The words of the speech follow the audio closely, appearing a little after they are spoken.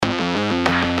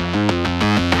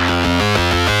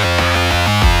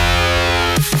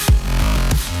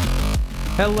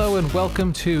Hello and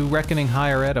welcome to Reckoning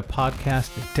Higher Ed, a podcast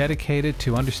dedicated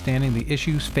to understanding the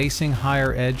issues facing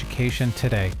higher education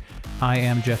today. I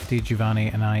am Jeff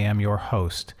DiGiovanni and I am your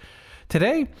host.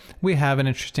 Today we have an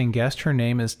interesting guest. Her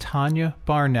name is Tanya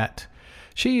Barnett.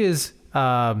 She is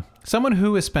someone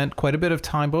who has spent quite a bit of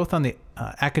time both on the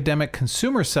academic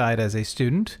consumer side as a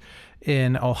student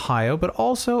in Ohio, but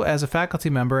also as a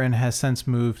faculty member, and has since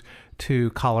moved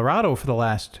to Colorado for the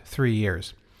last 3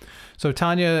 years. So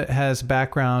Tanya has a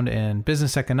background in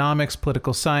business economics,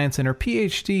 political science, and her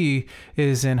PhD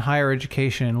is in higher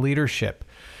education and leadership.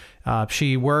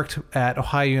 She worked at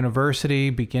Ohio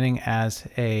University beginning as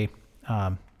a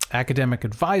academic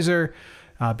advisor,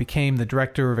 became the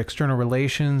director of external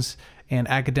relations and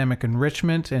academic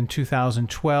enrichment in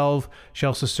 2012. She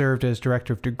also served as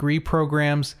director of degree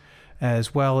programs,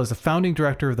 as well as the founding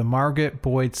director of the Margaret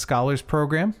Boyd Scholars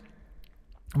Program.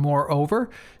 Moreover,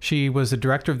 she was the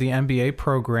director of the MBA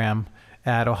program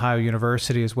at Ohio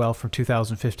University as well from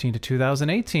 2015 to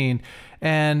 2018.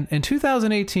 And in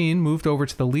 2018, moved over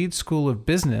to the Leeds School of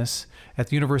Business at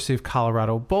the University of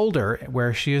Colorado Boulder,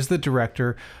 where she is the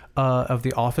director of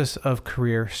the Office of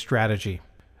Career Strategy.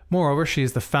 Moreover, she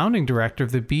is the founding director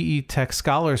of the BE Tech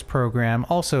Scholars Program,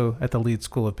 also at the Leeds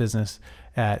School of Business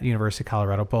at University of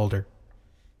Colorado Boulder.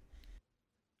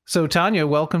 So Tanya,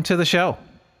 welcome to the show.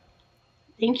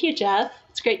 Thank you, Jeff.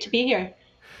 It's great to be here.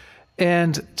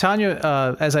 And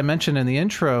Tanya, as I mentioned in the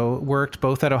intro, worked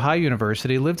both at Ohio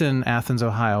University, lived in Athens,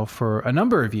 Ohio for a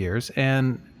number of years,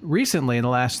 and recently, in the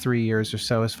last 3 years or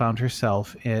so, has found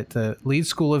herself at the Leeds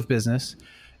School of Business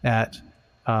at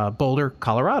Boulder,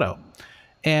 Colorado.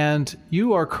 And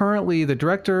you are currently the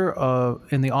director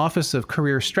in the Office of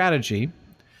Career Strategy.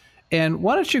 And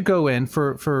why don't you go in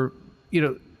for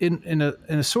in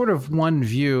a sort of one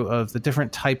view of the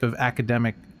different type of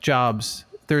academic jobs.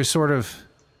 There's sort of,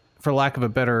 for lack of a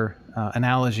better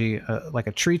analogy, like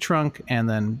a tree trunk and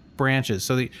then branches.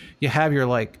 So you have your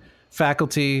like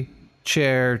faculty,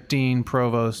 chair, dean,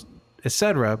 provost,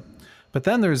 etc. But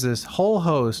then there's this whole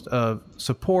host of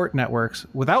support networks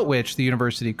without which the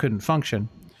university couldn't function.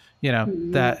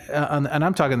 That, and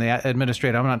I'm talking the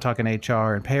administrative, I'm not talking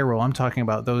HR and payroll. I'm talking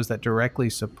about those that directly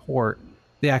support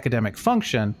the academic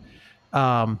function.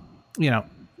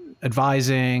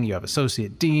 Advising, you have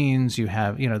associate deans, you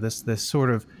have, this sort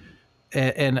of,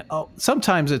 and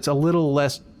sometimes it's a little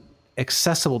less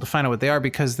accessible to find out what they are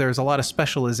because there's a lot of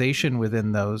specialization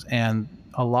within those. And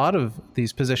a lot of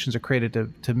these positions are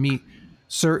created to meet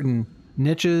certain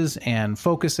niches and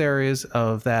focus areas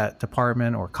of that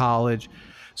department or college.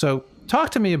 So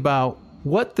talk to me about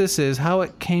what this is, how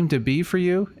it came to be for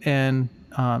you, and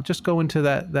just go into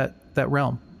that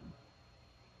realm.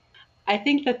 I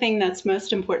think the thing that's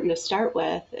most important to start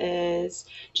with is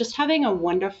just having a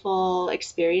wonderful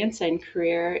experience and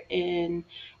career in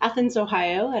Athens,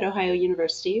 Ohio, at Ohio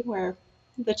University, where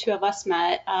the two of us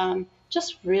met.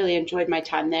 Just really enjoyed my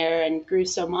time there and grew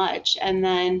so much. And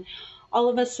then all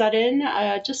of a sudden,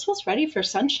 just was ready for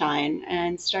sunshine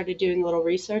and started doing a little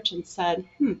research and said,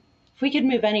 if we could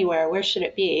move anywhere, where should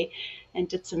it be? And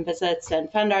did some visits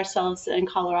and found ourselves in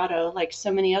Colorado like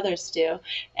so many others do.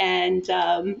 And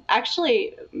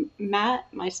actually, Matt,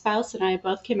 my spouse, and I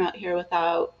both came out here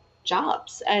without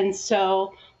jobs. And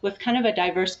so with kind of a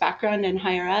diverse background in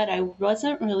higher ed, I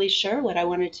wasn't really sure what I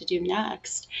wanted to do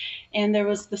next. And there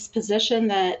was this position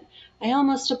that I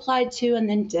almost applied to and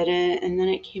then didn't. And then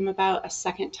it came about a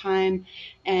second time.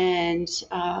 And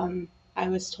I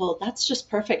was told, that's just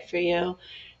perfect for you.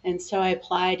 And so I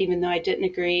applied, even though I didn't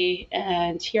agree.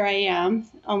 And here I am,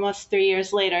 almost 3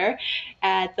 years later,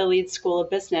 at the Leeds School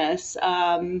of Business.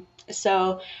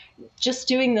 So just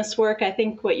doing this work, I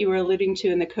think what you were alluding to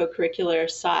in the co-curricular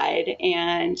side,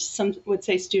 and some would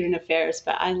say student affairs,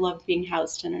 but I love being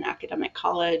housed in an academic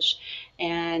college.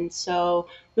 And so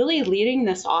really leading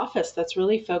this office that's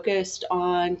really focused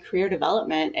on career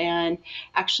development and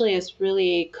actually is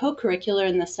really co-curricular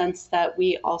in the sense that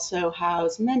we also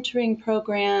house mentoring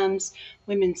programs,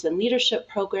 women's and leadership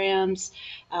programs,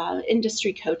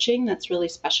 industry coaching that's really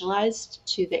specialized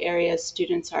to the areas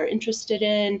students are interested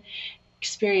in,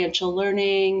 experiential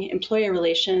learning, employer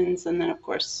relations, and then of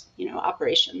course,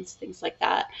 operations, things like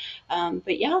that.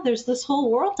 But yeah, there's this whole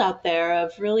world out there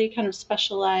of really kind of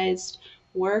specialized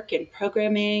work and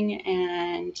programming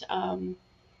and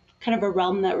kind of a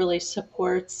realm that really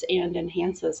supports and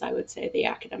enhances, I would say, the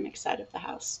academic side of the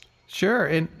house. Sure.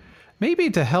 And maybe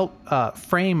to help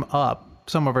frame up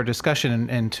some of our discussion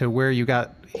and to where you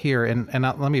got here, and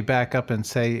let me back up and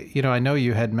say, I know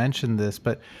you had mentioned this,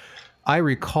 but I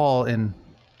recall, and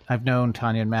I've known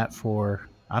Tanya and Matt for,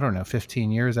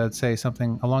 15 years, I'd say,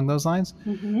 something along those lines.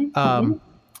 Mm-hmm.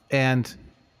 And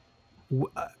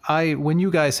when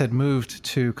you guys had moved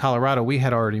to Colorado, we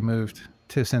had already moved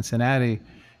to Cincinnati.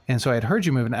 And so I had heard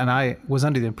you moving, and I was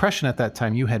under the impression at that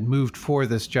time you had moved for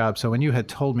this job. So when you had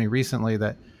told me recently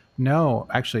that, no,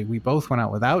 actually, we both went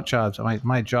out without jobs,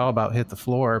 my jaw about hit the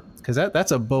floor, because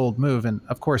that's a bold move. And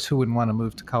of course, who wouldn't want to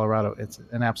move to Colorado? It's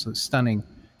an absolute stunning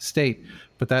state.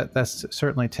 But that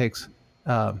certainly takes,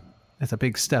 it's a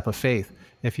big step of faith,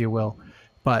 if you will.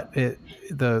 But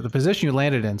the position you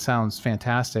landed in sounds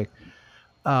fantastic.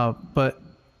 But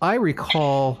I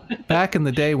recall back in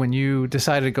the day when you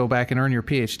decided to go back and earn your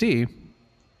PhD,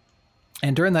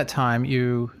 and during that time,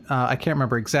 I can't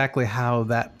remember exactly how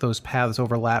those paths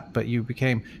overlapped, but you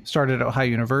started at Ohio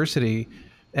University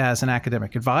as an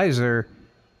academic advisor,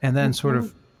 and then sort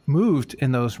of moved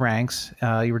in those ranks.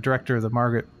 You were director of the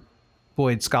Margaret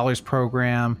Boyd Scholars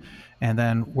Program, and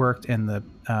then worked in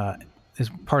as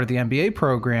part of the MBA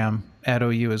program at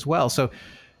OU as well. So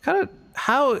kind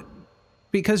of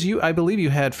because I believe you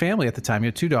had family at the time. You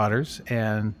had 2 daughters,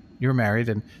 and you were married,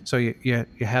 and so you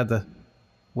had the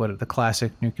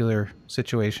classic nuclear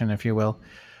situation, if you will,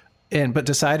 but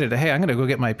decided, hey, I'm going to go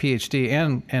get my PhD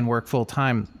and work full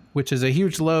time, which is a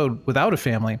huge load without a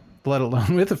family, let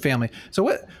alone with a family.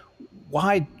 So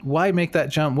why make that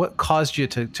jump? What caused you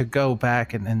to go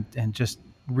back and just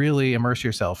really immerse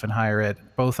yourself in higher ed,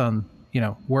 both on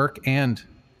work and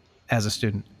as a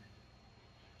student?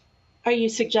 Are you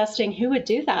suggesting who would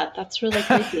do that? That's really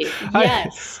creepy.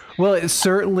 Yes. Well, it's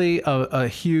certainly a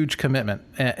huge commitment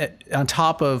on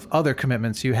top of other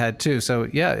commitments you had too. So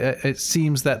yeah, it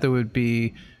seems that there would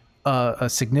be a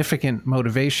significant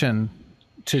motivation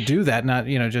to do that. Not,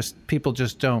 just people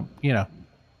just don't, hey,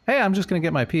 I'm just going to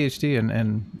get my PhD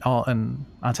and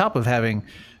on top of having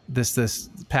this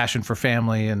passion for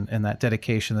family and that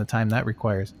dedication, the time that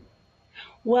requires.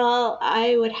 Well,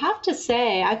 I would have to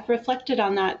say I've reflected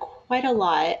on that quite a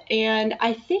lot. And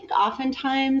I think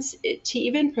oftentimes to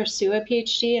even pursue a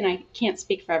PhD, and I can't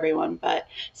speak for everyone, but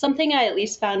something I at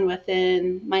least found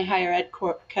within my higher ed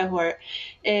cohort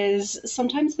is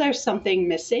sometimes there's something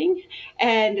missing.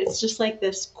 And it's just like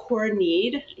this core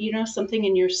need, something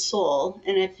in your soul.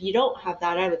 And if you don't have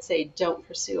that, I would say don't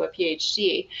pursue a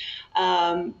PhD.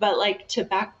 But like to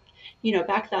back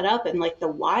that up and like the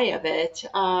why of it,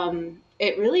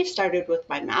 it really started with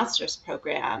my master's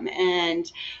program.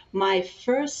 And my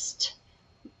first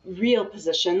real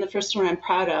position, the first one I'm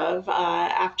proud of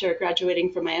after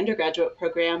graduating from my undergraduate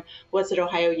program, was at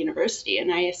Ohio University.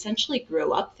 And I essentially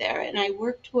grew up there. And I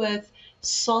worked with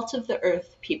salt of the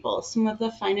earth people, some of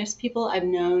the finest people I've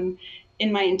known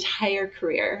in my entire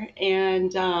career.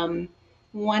 And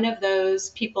one of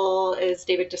those people is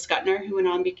David Descutner, who went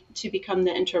on to become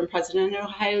the interim president at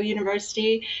Ohio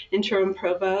University, interim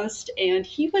provost, and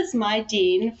he was my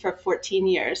dean for 14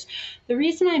 years. The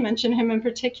reason I mention him in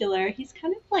particular, he's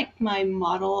kind of like my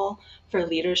model for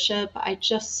leadership. I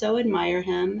just so admire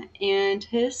him. And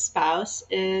his spouse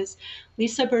is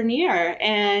Lisa Bernier,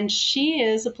 and she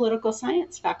is a political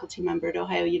science faculty member at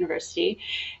Ohio University.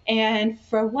 And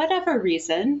for whatever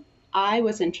reason, I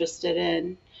was interested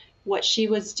in what she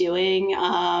was doing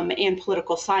and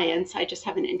political science. I just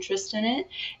have an interest in it.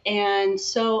 And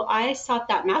so I sought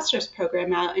that master's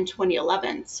program out in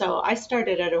 2011. So I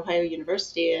started at Ohio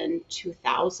University in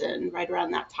 2000, right around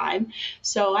that time.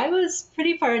 So I was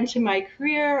pretty far into my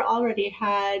career, already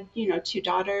had, 2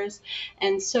 daughters.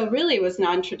 And so really was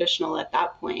non-traditional at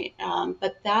that point.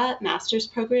 But that master's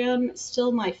program is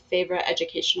still my favorite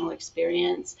educational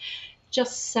experience.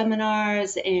 Just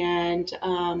seminars and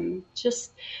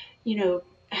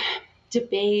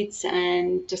debates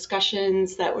and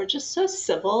discussions that were just so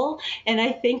civil. And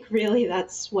I think really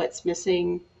that's what's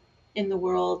missing in the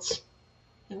world.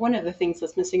 One of the things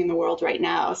that's missing in the world right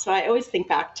now. So I always think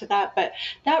back to that, but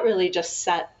that really just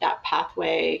set that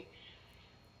pathway,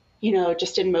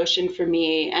 just in motion for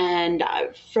me. And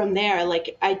from there,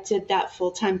 like I did that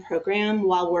full-time program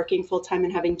while working full-time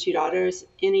and having 2 daughters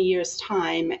in a year's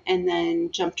time, and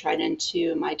then jumped right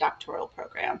into my doctoral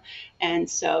program. And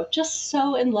so just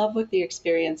so in love with the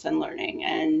experience and learning.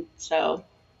 And so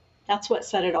that's what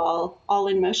set it all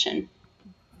in motion.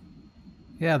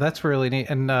 Yeah, that's really neat.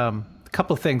 And a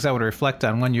couple of things I would reflect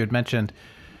on. One, you had mentioned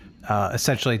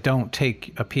essentially don't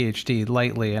take a PhD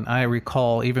lightly. And I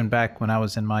recall even back when I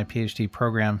was in my PhD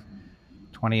program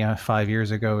 25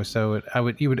 years ago or so,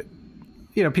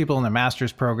 people in the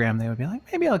master's program, they would be like,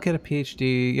 maybe I'll get a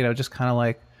PhD, just kind of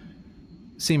like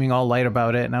seeming all light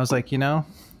about it. And I was like, and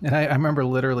I remember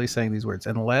literally saying these words,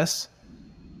 unless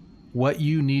what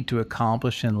you need to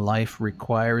accomplish in life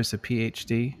requires a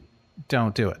PhD,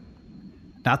 don't do it.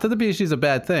 Not that the PhD is a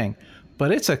bad thing,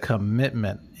 but it's a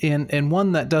commitment and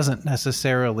one that doesn't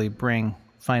necessarily bring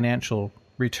financial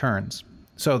returns.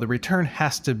 So the return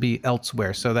has to be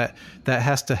elsewhere. So that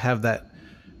has to have that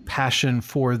passion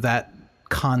for that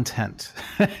content.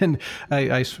 And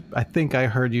I think I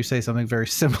heard you say something very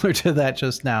similar to that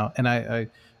just now, and I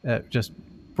just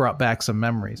brought back some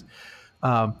memories.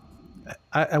 I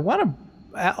want to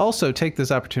also take this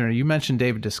opportunity. You mentioned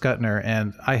David DeScutner,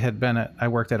 and I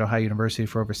worked at Ohio University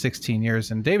for over 16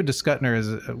 years, and David DeScutner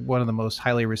is one of the most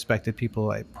highly respected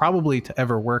people probably to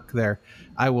ever work there.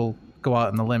 I will go out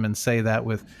on the limb and say that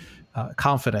with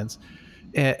confidence,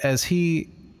 as he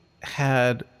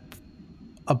had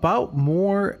about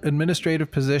more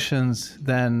administrative positions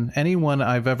than anyone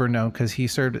I've ever known, because he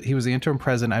was the interim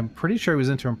president. I'm pretty sure he was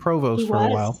interim provost for a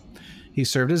while. He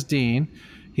served as dean.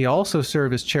 He also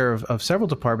served as chair of several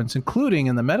departments, including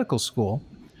in the medical school,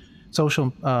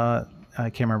 social, I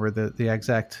can't remember the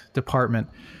exact department.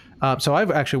 So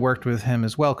I've actually worked with him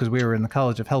as well, because we were in the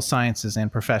College of Health Sciences and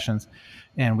Professions,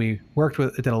 and we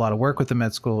did a lot of work with the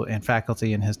med school and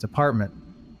faculty in his department.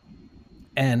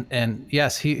 And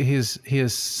yes, he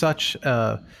is such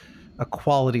a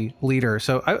quality leader.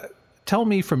 So tell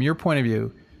me from your point of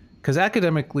view, because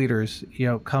academic leaders,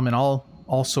 come in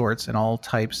all sorts and all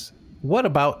types. What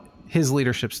about his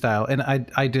leadership style? And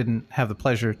I didn't have the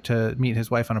pleasure to meet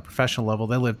his wife on a professional level.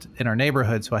 They lived in our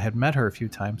neighborhood, so I had met her a few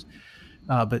times.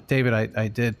 But David, I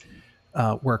did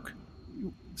work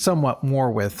somewhat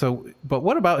more with. So, but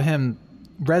what about him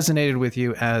resonated with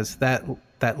you as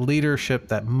that leadership,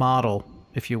 that model,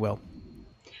 if you will?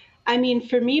 I mean,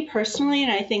 for me personally,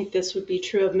 and I think this would be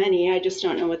true of many, I just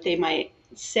don't know what they might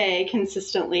say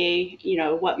consistently,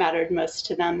 what mattered most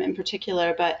to them in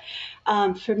particular. But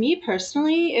for me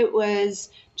personally, it was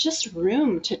just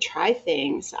room to try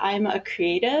things. I'm a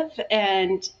creative,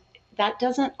 and that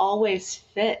doesn't always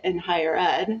fit in higher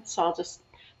ed. So I'll just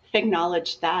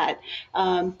acknowledge that.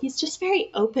 He's just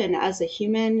very open as a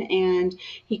human, and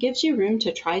he gives you room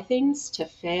to try things, to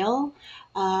fail.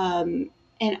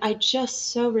 And I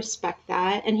just so respect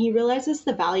that. And he realizes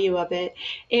the value of it.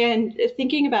 And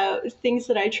thinking about things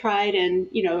that I tried, and,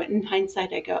 in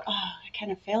hindsight, I go, oh, I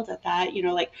kind of failed at that,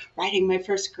 like writing my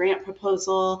first grant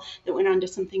proposal that went on to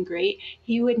something great.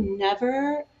 He would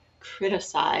never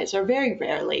criticize, or very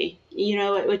rarely.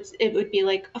 It would be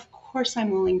like, of course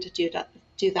I'm willing to do that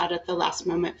at the last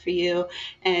moment for you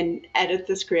and edit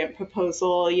this grant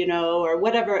proposal, or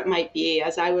whatever it might be,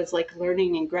 as I was like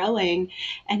learning and growing.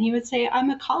 And he would say, I'm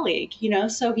a colleague,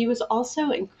 so he was also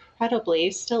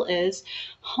incredibly, still is,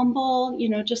 humble,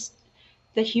 just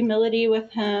the humility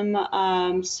with him,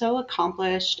 so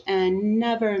accomplished, and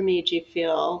never made you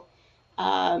feel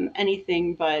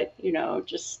anything but,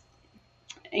 just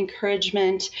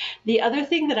encouragement. The other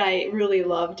thing that I really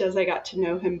loved as I got to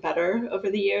know him better over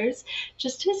the years,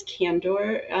 just his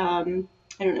candor. I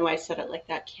don't know why I said it like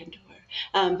that, candor.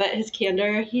 But his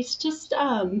candor, he's just,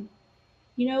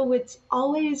 would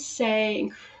always say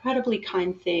incredibly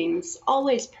kind things,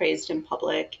 always praised in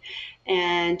public,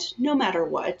 and no matter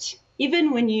what,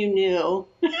 even when you knew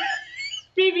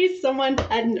maybe someone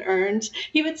hadn't earned,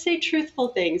 he would say truthful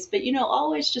things, but,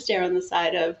 always just err on the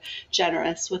side of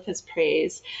generous with his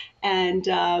praise. And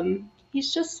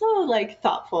he's just so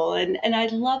thoughtful. And I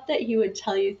love that he would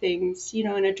tell you things, in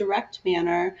a direct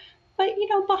manner, but,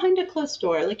 behind a closed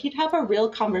door. He'd have a real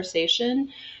conversation,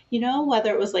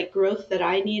 whether it was growth that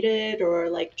I needed, or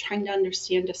trying to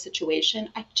understand a situation.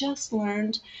 I just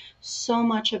learned so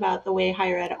much about the way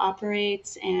higher ed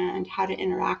operates and how to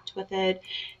interact with it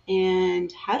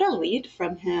and how to lead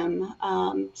from him.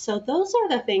 So those are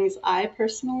the things I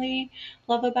personally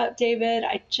love about David.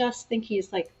 I just think he's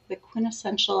the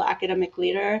quintessential academic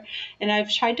leader, and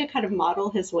I've tried to kind of model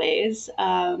his ways.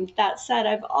 That said,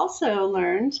 I've also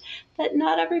learned that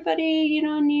not everybody,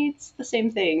 needs the same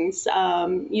things,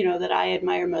 that I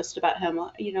admire most about him,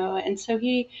 and so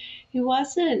he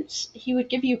would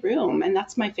give you room, and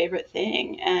that's my favorite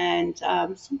thing. And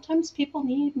sometimes people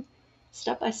need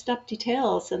step-by-step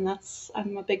details, and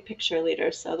I'm a big picture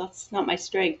leader, so that's not my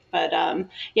strength. But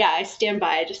I stand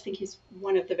by. I just think he's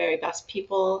one of the very best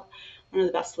people, one of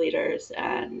the best leaders,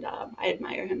 and I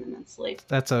admire him immensely.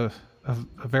 That's a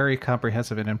very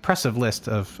comprehensive and impressive list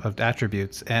of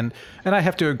attributes, and I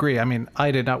have to agree. I mean,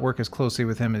 I did not work as closely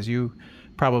with him as you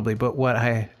probably, but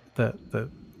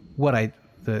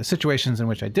the situations in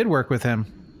which I did work with him,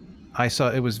 I saw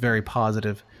it was very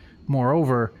positive.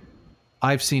 Moreover,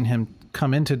 I've seen him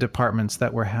come into departments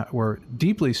that were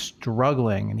deeply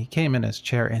struggling, and he came in as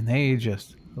chair, and they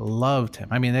just loved him.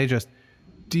 I mean, they just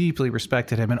deeply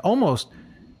respected him, and almost,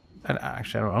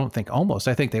 actually, I don't think almost,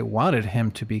 I think they wanted him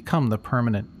to become the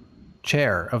permanent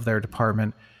chair of their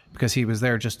department because he was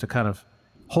there just to kind of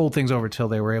hold things over till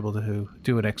they were able to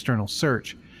do an external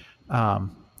search,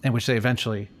 and which they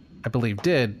eventually, I believe,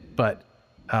 did. But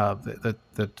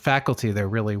the faculty there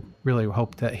really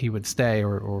hoped that he would stay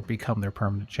or become their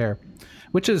permanent chair,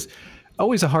 which is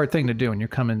always a hard thing to do when you're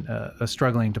coming a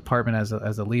struggling department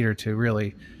as a leader, to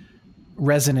really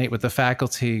resonate with the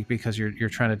faculty, because you're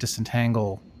trying to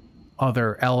disentangle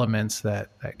other elements that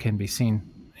can be seen,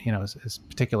 as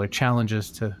particular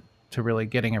challenges to really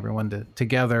getting everyone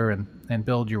together and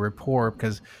build your rapport.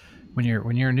 Because when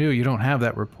you're new, you don't have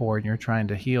that rapport, and you're trying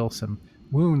to heal some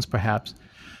wounds perhaps.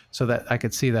 So that I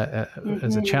could see that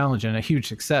as a challenge and a huge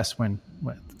success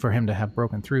for him to have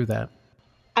broken through that.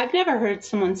 I've never heard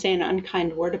someone say an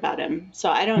unkind word about him, so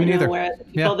I don't know where the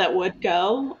people that would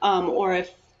go, or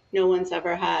if no one's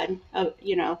ever had a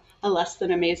less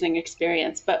than amazing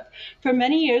experience. But for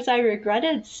many years, I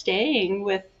regretted staying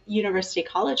with University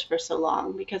College for so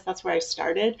long, because that's where I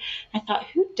started. I thought,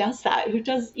 who does that? Who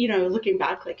does, looking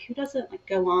back, like, who doesn't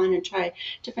go on and try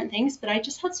different things? But I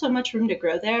just had so much room to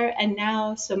grow there. And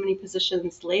now, so many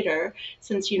positions later,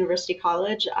 since University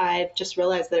College, I've just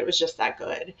realized that it was just that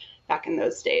good back in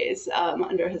those days,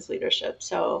 under his leadership.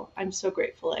 So I'm so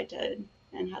grateful I did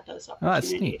and had those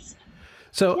opportunities. Oh, that's neat.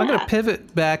 So I'm going to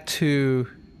pivot back to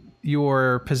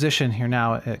your position here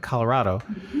now at Colorado,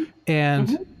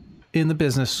 and in the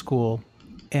business school.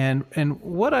 And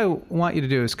what I want you to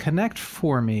do is connect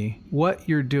for me what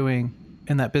you're doing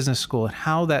in that business school and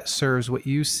how that serves what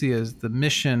you see as the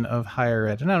mission of higher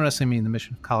ed. And I don't necessarily mean the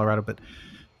mission of Colorado, but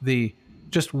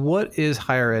just what is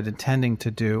higher ed intending to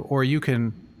do? Or you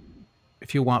can,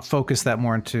 if you want, focus that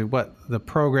more into what the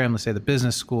program, let's say the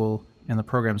business school, and the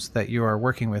programs that you are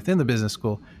working with in the business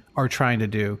school are trying to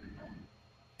do,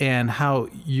 and how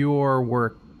your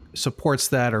work supports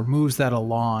that or moves that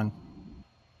along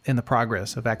in the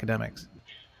progress of academics.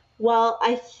 Well,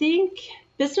 I think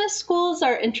business schools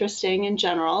are interesting in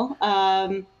general.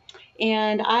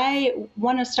 And I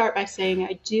want to start by saying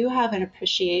I do have an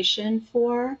appreciation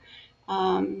for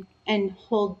and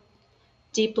hold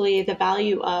deeply the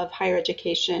value of higher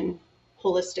education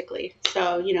holistically.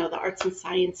 So, the arts and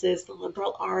sciences, the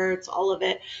liberal arts, all of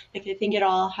it, I think it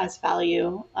all has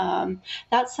value.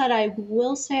 That said, I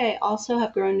will say I also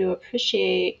have grown to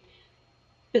appreciate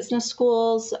business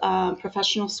schools,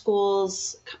 professional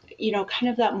schools, kind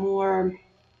of that more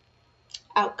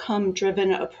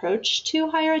outcome-driven approach to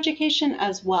higher education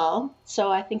as well.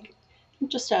 So I think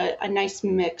just a nice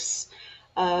mix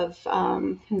of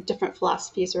different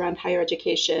philosophies around higher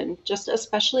education, just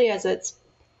especially as it's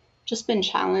just been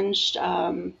challenged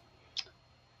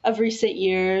of recent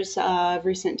years, of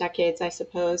recent decades, I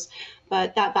suppose.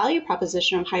 But that value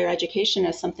proposition of higher education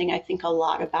is something I think a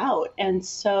lot about. And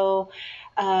so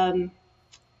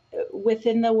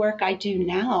within the work I do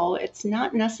now, it's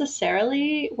not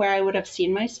necessarily where I would have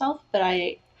seen myself, but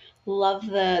I love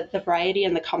the variety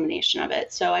and the combination of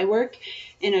it. So I work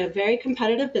in a very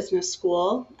competitive business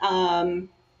school,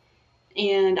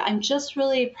 and I'm just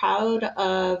really proud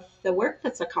of the work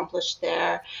that's accomplished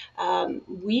there.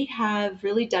 We have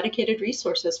really dedicated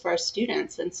resources for our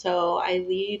students. And so I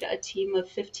lead a team of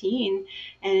 15,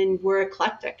 and we're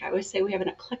eclectic. I always say we have an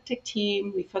eclectic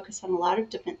team. We focus on a lot of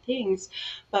different things,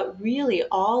 but really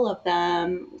all of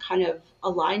them kind of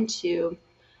align to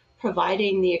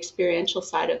providing the experiential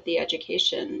side of the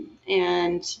education.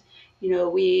 And,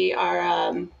 we are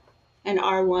an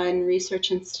R1 research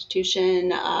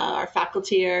institution. Our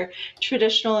faculty are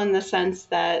traditional in the sense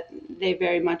that they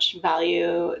very much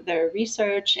value their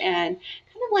research and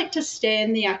kind of like to stay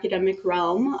in the academic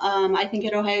realm. I think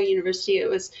at Ohio University, it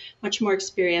was much more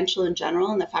experiential in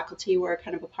general, and the faculty were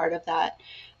kind of a part of that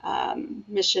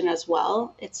mission as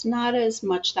well. It's not as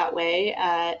much that way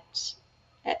at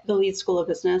the Leeds School of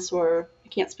Business, or I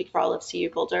can't speak for all of CU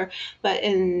Boulder, but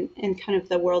in kind of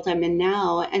the world I'm in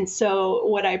now. And so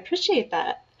what I appreciate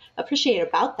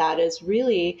about that is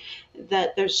really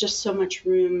that there's just so much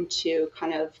room to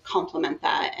kind of complement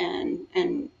that and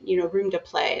room to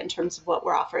play in terms of what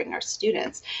we're offering our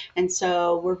students. And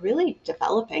so we're really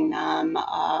developing them,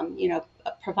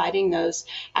 providing those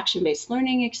action-based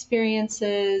learning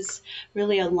experiences,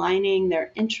 really aligning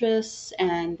their interests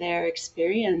and their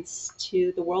experience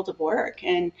to the world of work.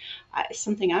 And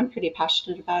something I'm pretty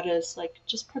passionate about is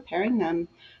just preparing them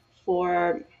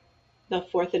for the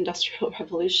fourth industrial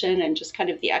revolution and just kind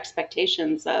of the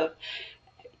expectations of,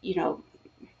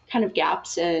 kind of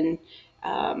gaps in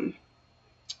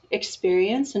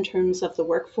experience in terms of the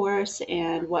workforce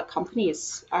and what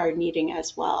companies are needing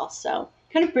as well. So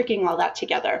kind of bringing all that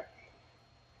together.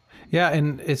 Yeah,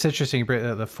 and it's interesting.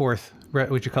 The fourth,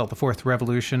 would you call it the fourth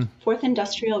revolution? Fourth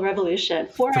Industrial Revolution,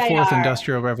 The fourth 4IR.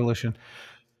 industrial revolution,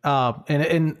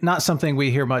 and not something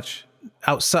we hear much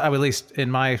outside, at least in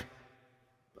my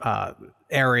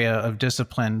area of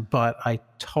discipline. But I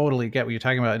totally get what you're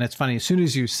talking about, and it's funny. As soon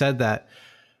as you said that,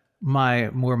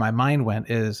 where my mind went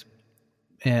is,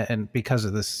 and because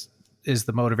of this is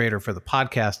the motivator for the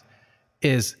podcast,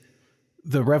 is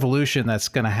the revolution that's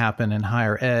going to happen in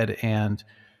higher ed, and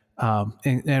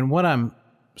what I'm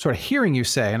sort of hearing you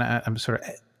say, and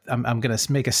I'm going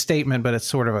to make a statement, but it's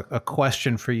sort of a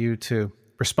question for you to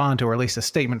respond to, or at least a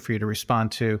statement for you to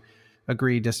respond to,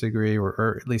 agree, disagree,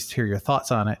 or at least hear your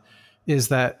thoughts on it, is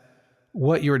that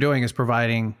what you're doing is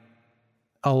providing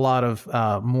a lot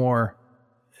of more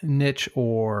niche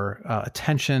or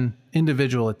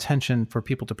individual attention for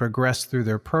people to progress through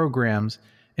their programs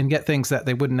and get things that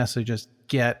they wouldn't necessarily just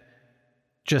get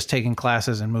just taking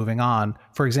classes and moving on.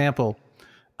 For example,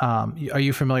 are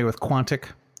you familiar with Quantic?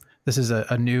 This is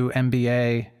a new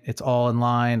MBA. It's all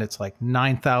online. It's like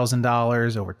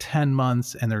 $9,000 over 10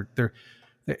 months. And they're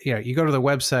you go to the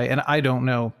website, and I don't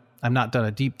know, I've not done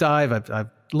a deep dive. I've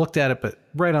looked at it, but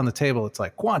right on the table, it's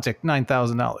like Quantic,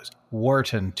 $9,000,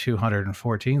 Wharton,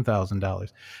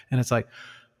 $214,000. And it's like,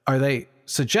 are they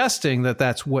suggesting that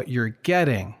that's what you're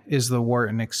getting is the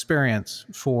Wharton experience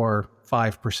for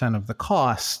 5% of the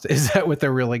cost? Is that what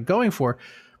they're really going for?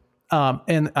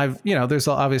 And there's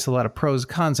obviously a lot of pros and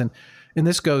cons, and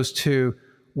this goes to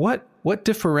what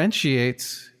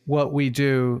differentiates what we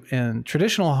do in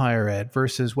traditional higher ed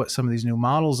versus what some of these new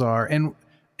models are. And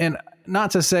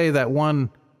not to say that one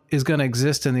is going to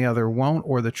exist and the other won't,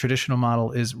 or the traditional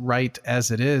model is right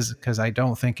as it is, because I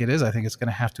don't think it is. I think it's going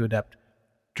to have to adapt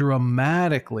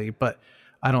dramatically, but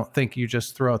I don't think you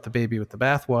just throw out the baby with the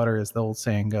bathwater, as the old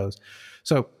saying goes.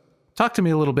 So talk to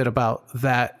me a little bit about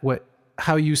that,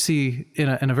 how you see in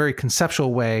a very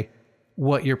conceptual way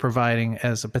what you're providing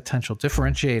as a potential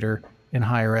differentiator in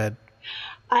higher ed.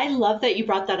 I love that you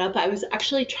brought that up. I was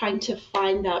actually trying to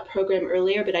find that program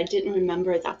earlier, but I didn't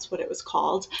remember that's what it was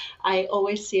called. I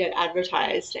always see it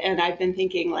advertised, and I've been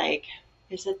thinking, like,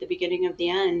 is it the beginning of the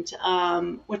end?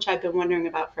 Which I've been wondering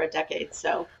about for a decade.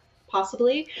 So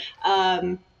possibly,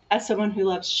 as someone who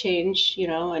loves change,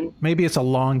 and maybe it's a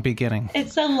long beginning.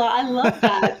 I love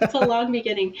that. It's a long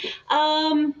beginning.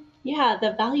 Yeah,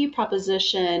 the value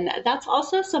proposition, that's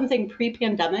also something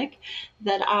pre-pandemic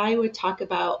that I would talk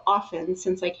about often,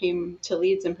 since I came to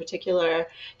Leeds in particular,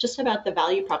 just about the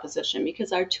value proposition,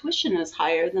 because our tuition is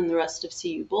higher than the rest of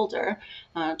CU Boulder,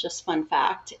 just fun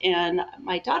fact. And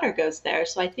my daughter goes there,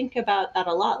 so I think about that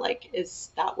a lot, like, is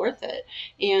that worth it?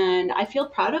 And I feel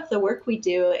proud of the work we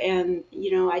do, and,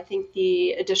 I think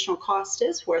the additional cost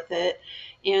is worth it.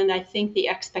 And I think the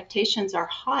expectations are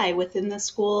high within the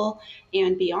school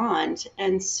and beyond.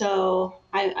 And so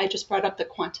I just brought up the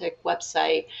Quantic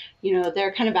website.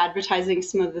 They're kind of advertising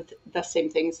some of the same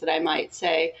things that I might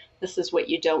say, this is what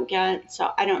you don't get.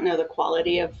 So I don't know the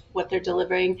quality of what they're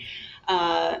delivering.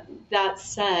 That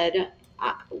said,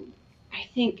 I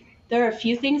think there are a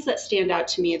few things that stand out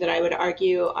to me that I would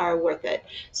argue are worth it.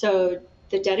 So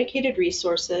the dedicated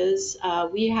resources,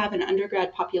 we have an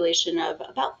undergrad population of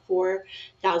about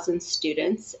 4,000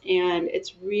 students, and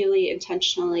it's really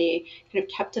intentionally kind of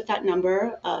kept at that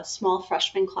number, a small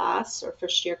freshman class or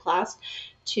first year class,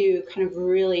 to kind of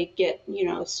really get,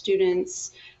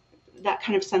 students that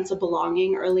kind of sense of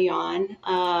belonging early on.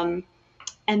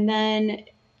 And then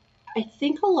I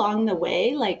think along the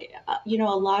way, a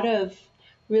lot of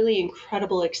really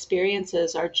incredible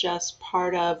experiences are just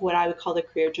part of what I would call the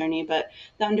career journey, but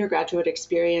the undergraduate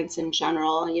experience in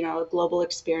general, a global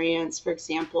experience, for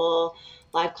example,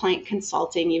 live client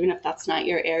consulting, even if that's not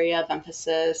your area of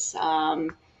emphasis,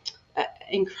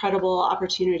 incredible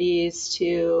opportunities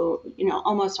to,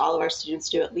 almost all of our students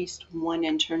do at least one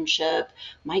internship,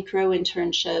 micro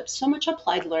internships, so much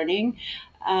applied learning.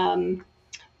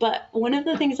 But one of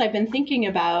the things I've been thinking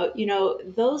about,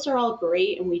 those are all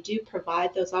great, and we do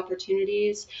provide those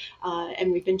opportunities,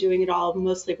 and we've been doing it all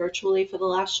mostly virtually for the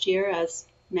last year, as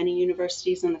many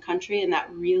universities in the country, and that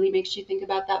really makes you think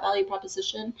about that value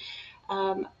proposition.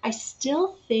 I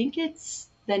still think it's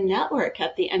the network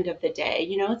at the end of the day.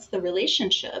 It's the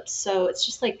relationships. So it's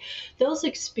just like those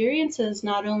experiences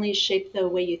not only shape the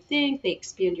way you think, they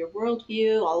expand your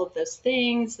worldview, all of those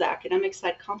things. The academic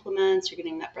side complements, you're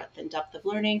getting that breadth and depth of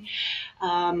learning,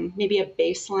 maybe a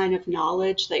baseline of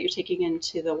knowledge that you're taking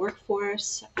into the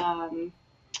workforce.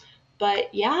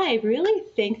 But yeah, I really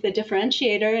think the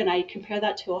differentiator, and I compare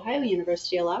that to Ohio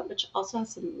University a lot, which also has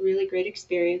some really great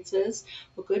experiences,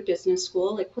 a good business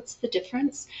school. Like, what's the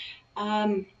difference?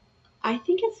 I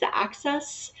think it's the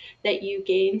access that you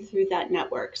gain through that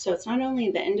network. So it's not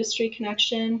only the industry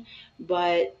connection,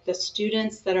 but the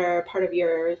students that are part of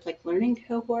your like learning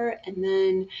cohort, and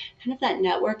then kind of that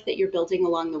network that you're building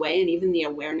along the way, and even the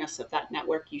awareness of that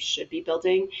network you should be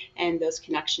building, and those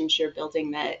connections you're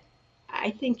building that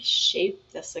I think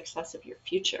shape the success of your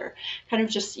future. Kind of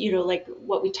just, like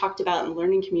what we talked about in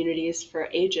learning communities for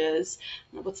ages.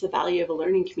 What's the value of a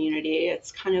learning community?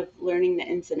 It's kind of learning the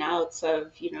ins and outs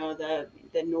of,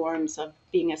 the norms of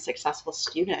being a successful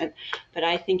student. But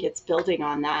I think it's building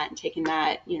on that and taking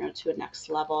that, to a next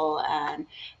level.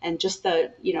 And just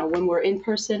when we're in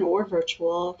person or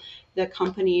virtual, the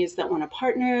companies that want to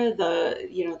partner,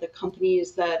 the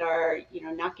companies that are,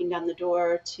 knocking down the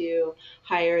door to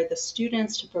hire the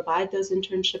students to provide those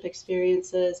internship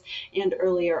experiences and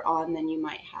earlier on than you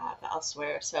might have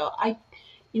elsewhere. So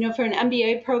for an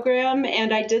MBA program,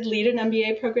 and I did lead an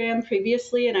MBA program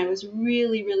previously, and I was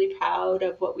really, really proud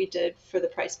of what we did for the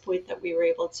price point that we were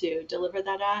able to deliver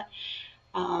that at.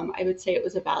 I would say it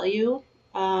was a value.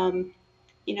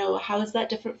 How is that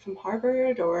different from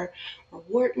Harvard or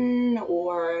Wharton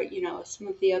or, some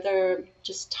of the other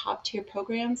just top tier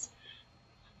programs?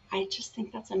 I just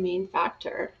think that's a main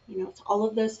factor. It's all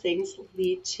of those things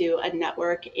lead to a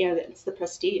network, and it's the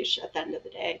prestige at the end of the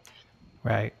day.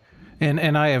 Right.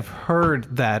 And I have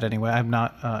heard that anyway. I'm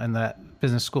not in that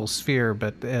business school sphere,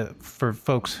 but for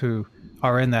folks who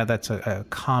are in that, that's a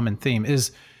common theme.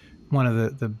 Is one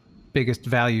of the biggest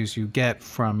values you get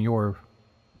from your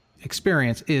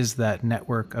experience is that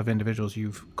network of individuals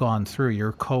you've gone through,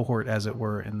 your cohort, as it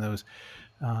were, in those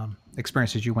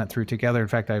experiences you went through together. In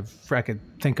fact, I could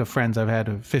think of friends I've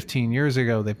had 15 years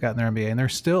ago. They've gotten their MBA, and they're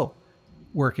still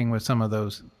working with some of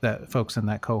those folks in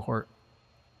that cohort,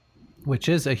 which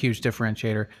is a huge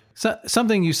differentiator. So,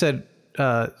 something you said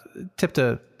tipped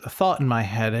a thought in my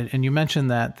head, and you mentioned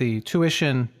that the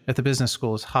tuition at the business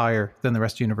school is higher than the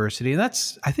rest of the university. And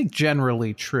that's, I think,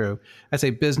 generally true. As a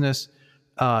business,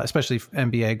 especially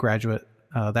MBA graduate,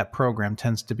 that program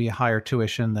tends to be a higher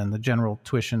tuition than the general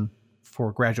tuition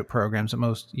for graduate programs at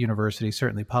most universities,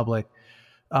 certainly public.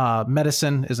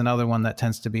 Medicine is another one that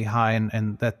tends to be high,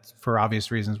 and that's for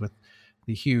obvious reasons with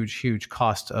the huge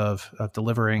cost of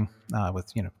delivering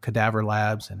with cadaver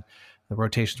labs and the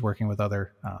rotations working with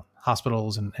other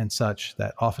hospitals and such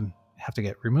that often have to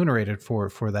get remunerated for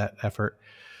that effort.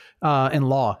 And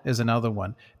law is another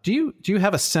one. Do you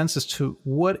have a sense as to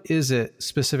what is it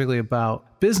specifically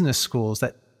about business schools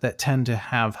that tend to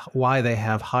have, why they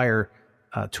have higher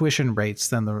tuition rates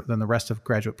than the rest of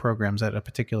graduate programs at a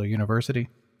particular university?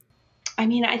 I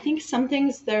mean, I think some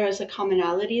things there is a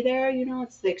commonality there,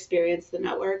 it's the experience, the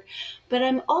network. But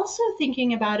I'm also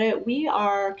thinking about it, we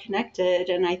are connected,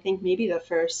 and I think maybe the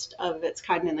first of its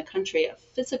kind in the country, a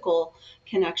physical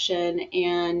connection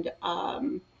and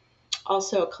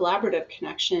also a collaborative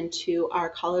connection to our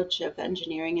College of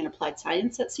Engineering and Applied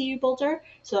Science at CU Boulder.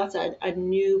 So that's a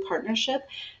new partnership.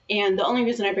 And the only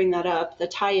reason I bring that up, the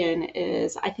tie-in,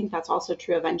 is I think that's also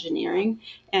true of engineering.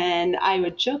 And I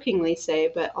would jokingly say,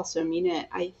 but also mean it,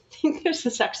 I think there's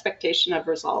this expectation of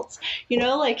results.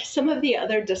 Like some of the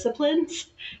other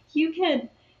disciplines, you can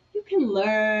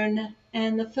learn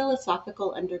and the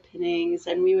philosophical underpinnings,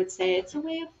 and we would say it's a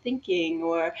way of thinking,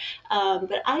 or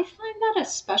but I find that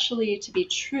especially to be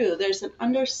true. There's an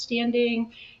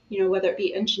understanding, whether it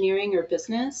be engineering or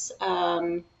business,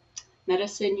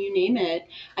 medicine, you name it.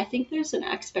 I think there's an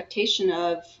expectation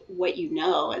of what you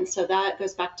know. And so that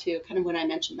goes back to kind of when I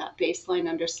mentioned that baseline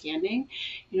understanding.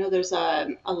 There's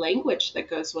a language that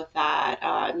goes with that.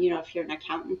 If you're an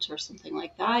accountant or something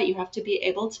like that, you have to be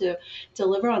able to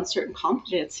deliver on certain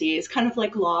competencies, kind of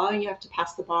like law. You have to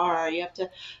pass the bar. You have to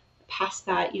pass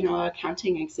that,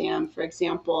 accounting exam, for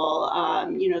example.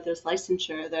 There's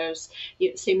licensure, there's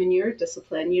same in your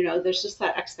discipline, there's just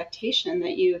that expectation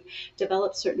that you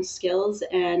develop certain skills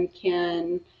and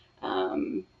can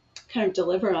kind of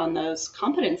deliver on those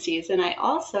competencies. And I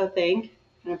also think,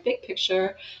 kind of big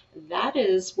picture, that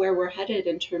is where we're headed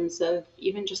in terms of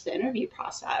even just the interview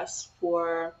process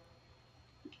for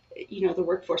the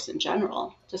workforce in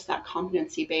general, just that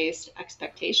competency-based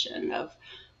expectation of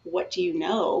what do you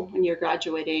know when you're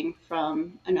graduating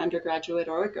from an undergraduate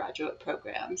or a graduate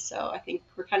program. So I think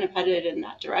we're kind of headed in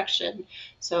that direction.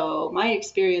 So my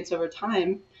experience over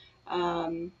time,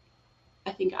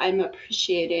 I think I'm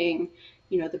appreciating,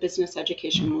 the business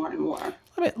education more and more.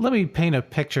 Let me paint a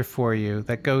picture for you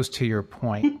that goes to your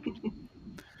point.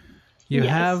 You Yes.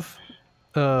 have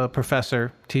a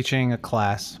professor teaching a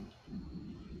class,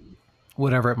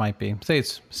 whatever it might be. Say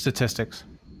it's statistics.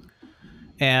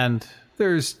 And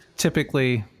there's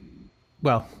typically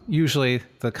well, usually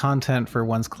the content for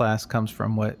one's class comes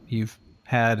from what you've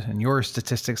had in your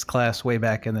statistics class way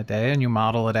back in the day, and you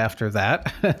model it after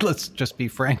that. Let's just be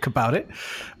frank about it.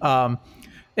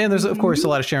 And there's, of course, a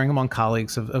lot of sharing among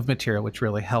colleagues of material, which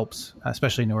really helps,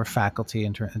 especially newer faculty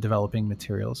in developing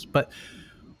materials. But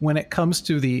when it comes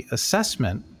to the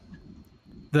assessment,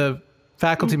 the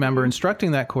faculty member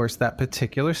instructing that course that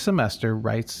particular semester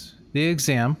writes the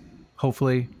exam.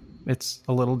 Hopefully it's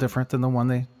a little different than the one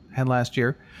they had last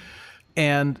year.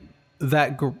 And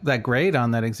that grade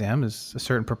on that exam is a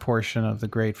certain proportion of the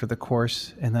grade for the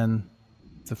course. And then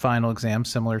the final exam,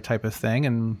 similar type of thing.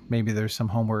 And maybe there's some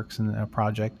homeworks and a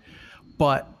project.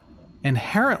 But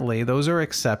inherently, those are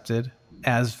accepted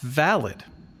as valid,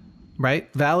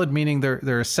 right? Valid meaning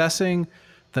they're assessing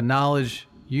the knowledge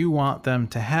you want them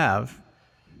to have.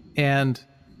 And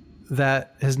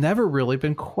that has never really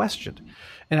been questioned.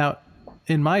 And now,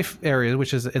 in my area,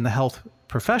 which is in the health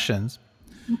professions,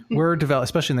 we're developing,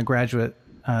 especially in the graduate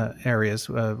areas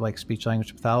like speech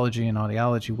language pathology and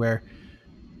audiology, where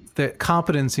the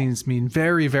competencies mean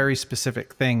very, very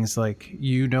specific things, like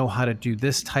you know how to do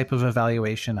this type of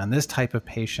evaluation on this type of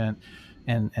patient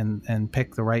and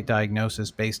pick the right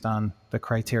diagnosis based on the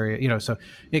criteria. So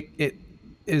it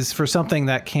is for something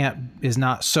that is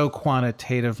not so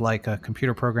quantitative like a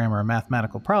computer program or a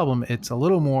mathematical problem. It's a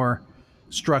little more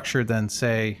structured than,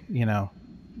 say,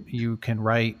 you can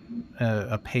write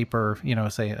a paper,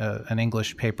 say an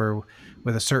English paper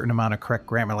with a certain amount of correct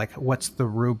grammar. Like, what's the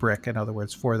rubric, in other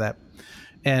words, for that?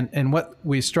 And what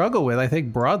we struggle with, I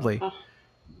think, broadly,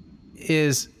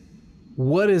 is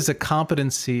what is a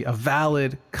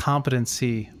valid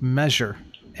competency measure?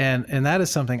 And that is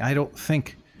something I don't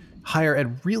think higher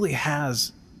ed really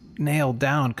has nailed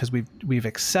down, because we've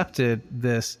accepted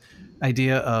this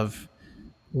idea of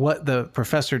what the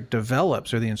professor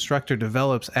develops or the instructor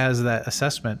develops as that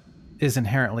assessment is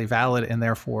inherently valid, and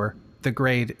therefore the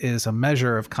grade is a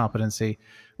measure of competency,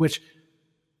 which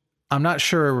I'm not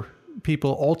sure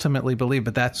people ultimately believe,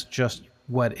 but that's just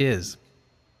what is.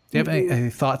 Do you have any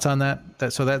thoughts on that?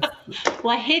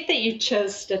 Well, I hate that you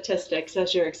chose statistics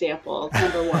as your example,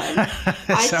 number one.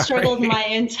 I struggled my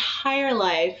entire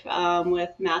life with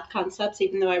math concepts,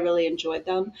 even though I really enjoyed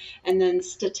them. And then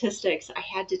statistics, I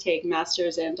had to take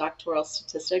master's and doctoral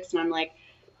statistics. And I'm like,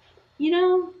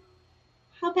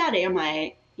 how bad am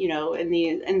I,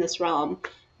 in this realm?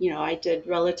 I did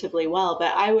relatively well.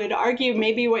 But I would argue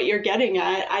maybe what you're getting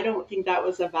at, I don't think that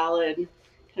was a valid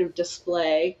kind of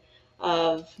display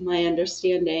of my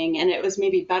understanding, and it was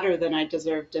maybe better than I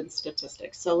deserved in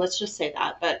statistics. So let's just say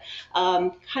that. But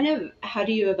kind of how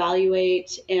do you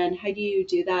evaluate, and how do you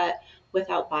do that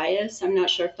without bias? I'm not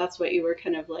sure if that's what you were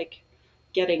kind of like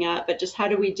getting at, but just how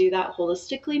do we do that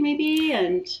holistically maybe,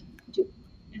 and do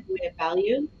in a way of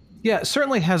value? Yeah, it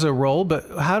certainly has a role, but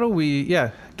how do we,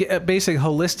 get basic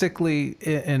holistically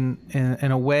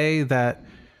in a way that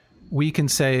we can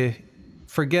say,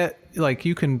 forget, like,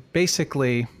 you can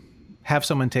basically have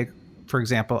someone take, for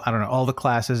example, I don't know, all the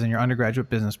classes in your undergraduate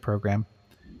business program,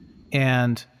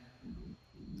 and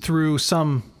through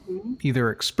some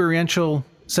either experiential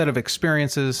set of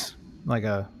experiences, like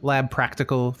a lab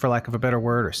practical, for lack of a better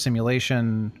word, or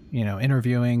simulation,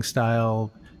 interviewing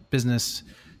style business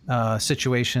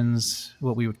situations,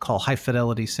 what we would call high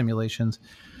fidelity simulations,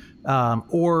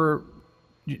 or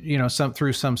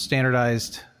through some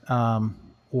standardized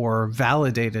or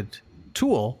validated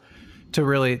tool to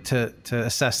really to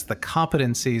assess the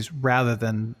competencies rather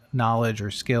than knowledge or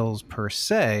skills per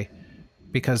se,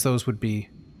 because those would be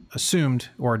assumed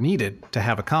or needed to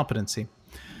have a competency.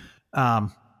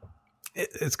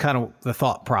 It's kind of the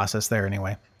thought process there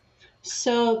anyway.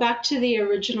 So back to the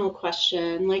original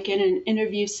question, like in an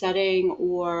interview setting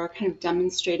or kind of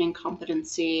demonstrating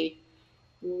competency,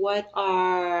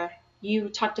 you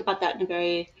talked about that in a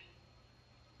very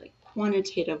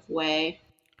quantitative way.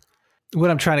 What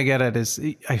I'm trying to get at is,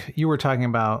 you were talking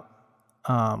about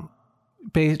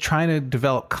trying to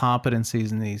develop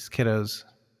competencies in these kiddos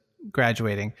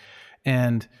graduating,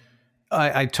 and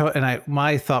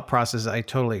my thought process, I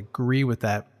totally agree with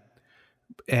that,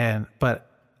 but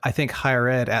I think higher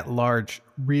ed at large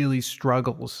really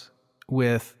struggles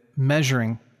with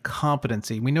measuring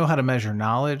competency. We know how to measure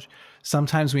knowledge.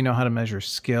 Sometimes we know how to measure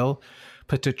skill,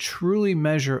 but to truly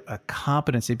measure a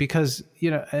competency, because,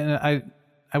 and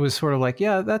I was sort of like,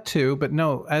 yeah, that too. But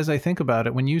no, as I think about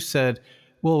it, when you said,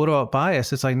 well, what about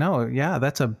bias? It's like, no, yeah,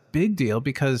 that's a big deal,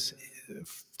 because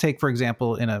take, for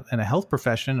example, in a health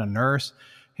profession, a nurse,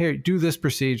 here, do this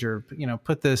procedure,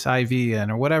 put this IV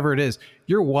in, or whatever it is,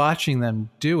 you're watching them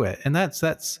do it. And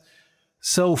that's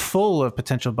so full of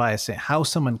potential bias. How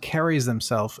someone carries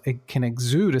themselves, it can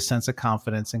exude a sense of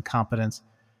confidence and competence,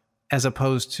 as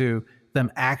opposed to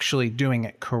them actually doing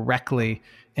it correctly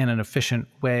in an efficient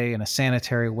way, in a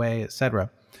sanitary way,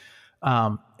 etc.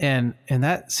 And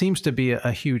that seems to be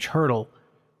a huge hurdle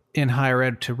in higher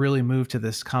ed to really move to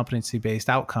this competency-based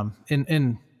outcome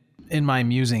in my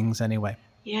musings anyway.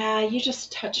 Yeah, you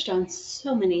just touched on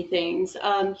so many things.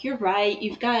 You're right.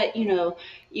 You've got,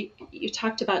 you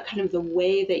talked about kind of the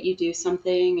way that you do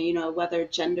something, whether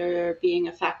gender being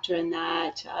a factor in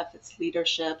that, if it's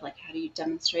leadership, like how do you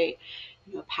demonstrate,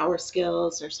 power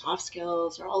skills or soft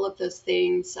skills or all of those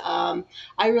things. I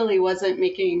really wasn't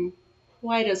making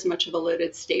quite as much of a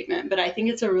loaded statement, but I think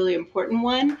it's a really important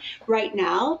one right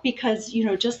now because,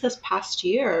 just this past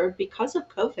year, because of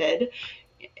COVID,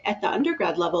 at the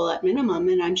undergrad level at minimum,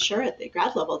 and I'm sure at the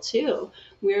grad level too,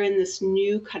 we're in this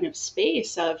new kind of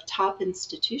space of top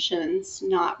institutions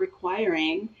not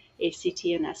requiring ACT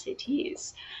and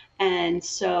SATs. And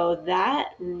so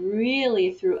that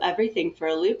really threw everything for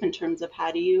a loop in terms of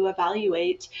how do you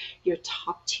evaluate your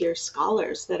top tier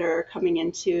scholars that are coming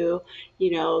into,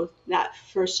 that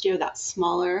first year, that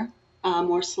smaller,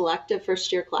 more selective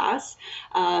first year class.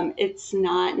 It's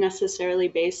not necessarily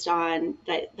based on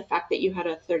the fact that you had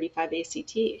a 35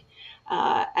 ACT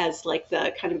as like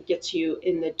the kind of gets you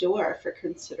in the door for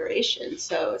consideration.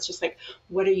 So it's just like,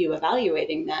 what are you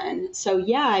evaluating then? So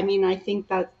yeah, I mean, I think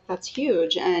that's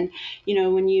huge. And,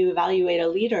 when you evaluate a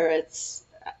leader, it's,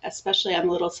 especially I'm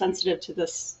a little sensitive to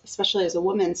this, especially as a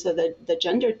woman. So the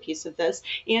gendered piece of this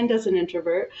and as an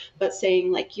introvert, but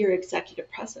saying like your executive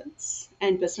presence,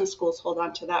 and business schools hold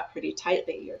on to that pretty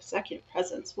tightly, your executive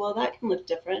presence. Well, that can look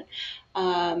different,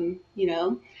 and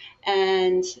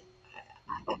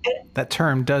that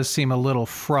term does seem a little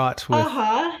fraught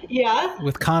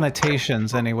with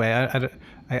connotations anyway.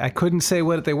 I couldn't say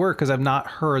what they were because I've not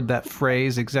heard that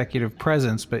phrase executive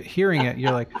presence, but hearing it,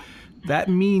 you're like, that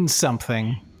means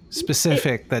something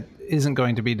specific that isn't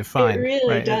going to be defined. It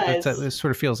really right? does. It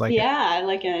sort of feels like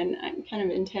like an kind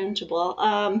of intangible.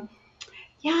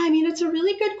 I mean, it's a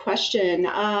really good question.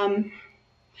 I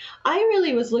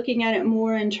really was looking at it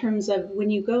more in terms of when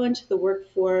you go into the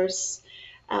workforce,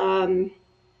 and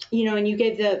you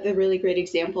gave the really great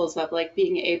examples of like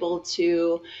being able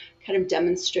to kind of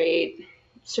demonstrate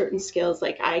certain skills,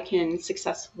 like I can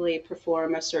successfully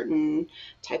perform a certain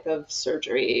type of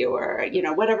surgery or,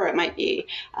 whatever it might be,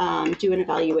 do an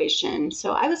evaluation.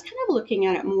 So I was kind of looking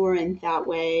at it more in that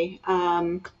way.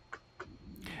 And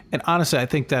honestly, I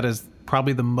think that is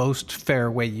probably the most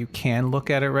fair way you can look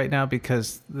at it right now,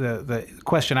 because the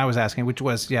question I was asking, which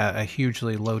was, a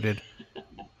hugely loaded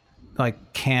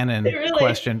like canon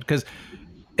question, because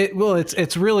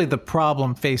it's really the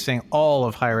problem facing all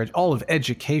of higher ed, all of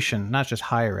education, not just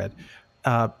higher ed,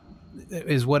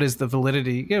 is what is the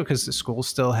validity, because the schools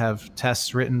still have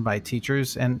tests written by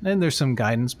teachers and there's some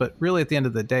guidance, but really at the end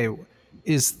of the day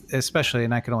is, especially,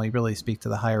 and I can only really speak to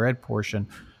the higher ed portion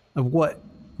of what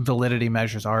validity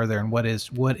measures are there and what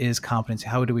is competency.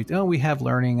 How do we have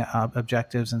learning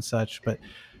objectives and such, but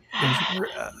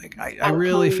I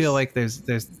really feel like there's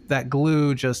that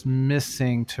glue just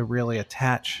missing to really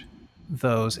attach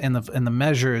those and the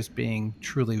measures being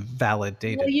truly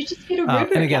validated. Well, you just get a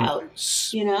rubric and again, out,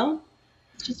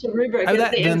 Just a rubric.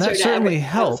 That certainly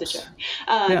helps.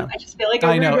 I just feel like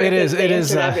a rubric is the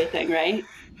answer to everything, right?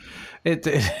 It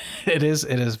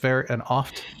is very an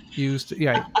oft used,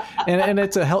 and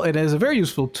it is a very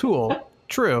useful tool.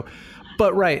 True.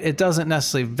 But right, it doesn't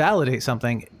necessarily validate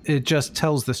something. It just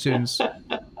tells the students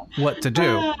what to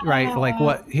do, right? Like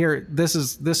this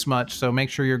is this much, so make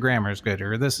sure your grammar is good,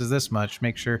 or this is this much,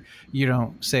 make sure you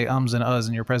don't say ums and uhs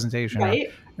in your presentation,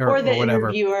 right? Or the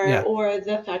interviewer, or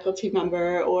the faculty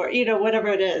member, or whatever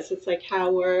it is. It's like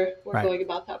how we're going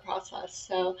about that process.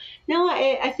 So no,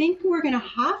 I think we're going to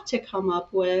have to come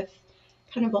up with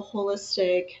kind of a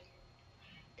holistic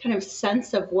kind of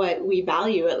sense of what we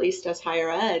value, at least as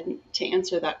higher ed, to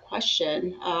answer that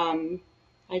question.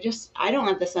 I don't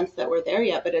have the sense that we're there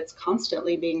yet, but it's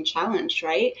constantly being challenged,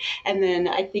 right? And then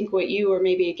I think what you were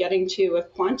maybe getting to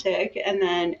with Quantic, and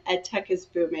then ed tech is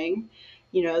booming.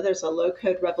 There's a low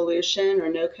code revolution or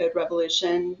no code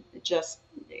revolution just,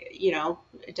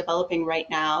 developing right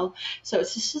now. So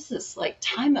it's just this like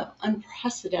time of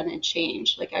unprecedented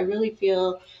change. Like I really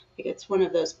feel like it's one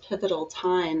of those pivotal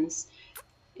times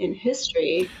in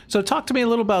history. So talk to me a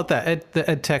little about that, the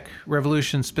ed tech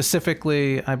revolution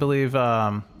specifically. I believe,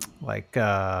 was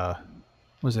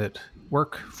it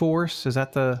Workforce? Is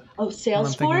that the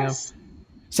Salesforce?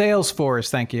 Salesforce,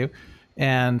 thank you.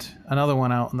 And another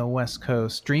one out on the West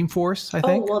Coast, Dreamforce, I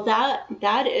think. Oh, well,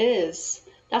 that is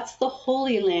That's the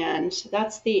Holy Land.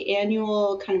 That's the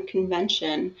annual kind of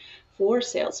convention for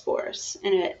Salesforce.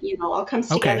 And it, all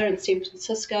comes Okay. together in San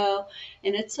Francisco,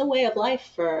 and it's a way of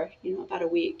life for, about a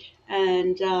week.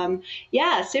 And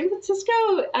yeah, San Francisco,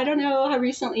 I don't know how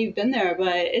recently you've been there,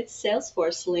 but it's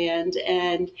Salesforce land.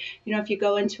 And, if you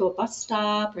go into a bus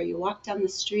stop or you walk down the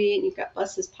street and you've got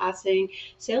buses passing,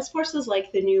 Salesforce is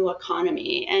like the new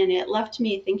economy. And it left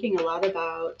me thinking a lot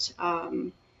about,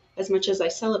 as much as I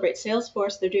celebrate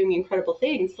Salesforce, they're doing incredible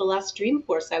things. The last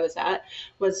Dreamforce I was at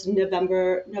was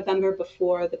November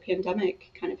before the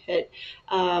pandemic kind of hit.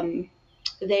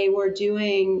 They were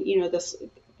doing,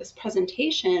 this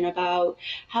presentation about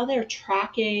how they're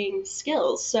tracking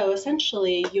skills. So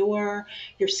essentially, your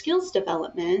skills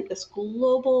development, this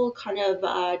global kind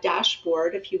of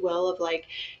dashboard, if you will, of like,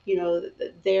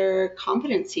 their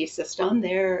competency system,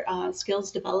 their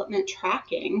skills development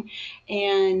tracking.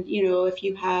 And, if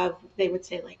you have, they would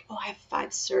say like, oh, I have 5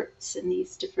 certs in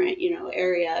these different,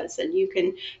 areas, and you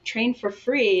can train for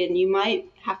free, and you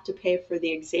might have to pay for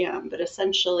the exam. But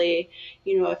essentially,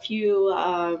 a few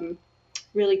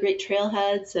really great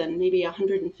trailheads and maybe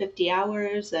 150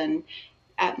 hours, and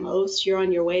at most you're on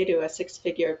your way to a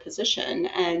 6-figure position.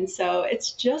 And so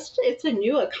it's a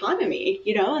new economy,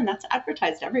 and that's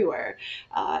advertised everywhere.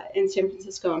 In San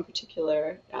Francisco in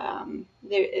particular,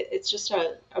 it's just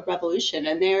a revolution,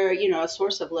 and they're, a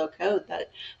source of low code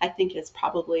that I think is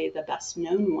probably the best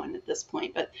known one at this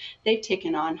point. But they've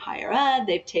taken on higher ed,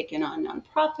 they've taken on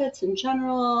nonprofits in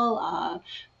general,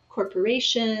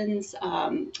 corporations.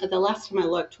 The last time I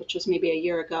looked, which was maybe a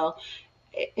year ago,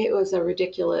 it was a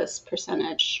ridiculous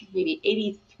percentage, maybe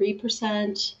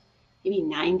 83%, maybe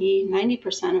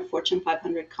 90% of Fortune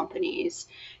 500 companies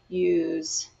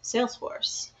use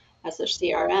Salesforce as their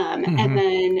CRM. Mm-hmm. And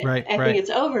then right, I think it's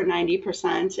over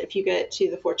 90% if you get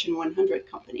to the Fortune 100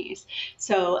 companies.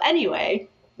 So anyway,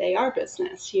 they are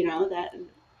business, that,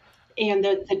 and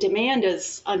the demand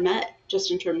is unmet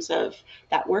just in terms of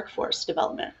that workforce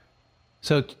development.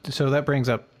 So that brings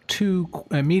up 2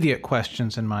 immediate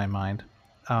questions in my mind.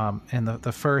 And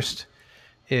the first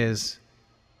is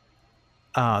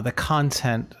the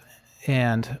content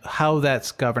and how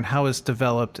that's governed, how it's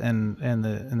developed, and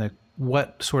the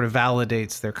what sort of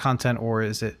validates their content, or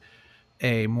is it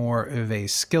a more of a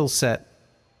skill set,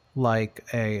 like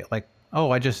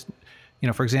oh, I just,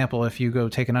 for example, if you go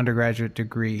take an undergraduate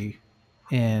degree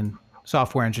in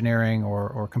software engineering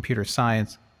or computer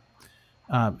science,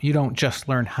 you don't just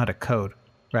learn how to code,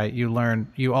 right?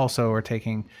 You also are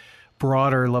taking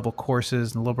broader level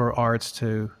courses and liberal arts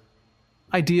to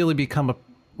ideally become a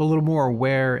little more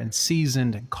aware and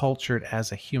seasoned and cultured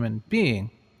as a human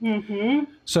being. Mm-hmm.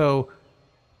 So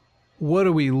what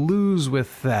do we lose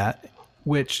with that?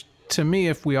 Which, to me,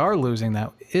 if we are losing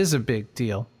that, is a big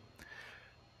deal.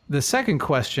 The second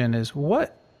question is,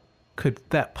 what could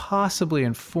that possibly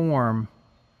inform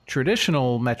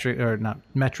traditional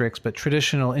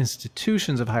traditional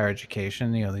institutions of higher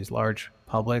education, these large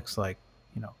publics like,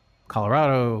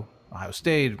 Colorado, Ohio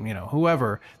State,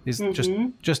 whoever, these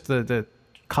just the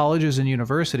colleges and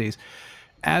universities,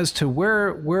 as to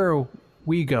where are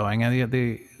we going? And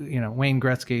the Wayne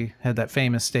Gretzky had that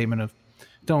famous statement of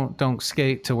don't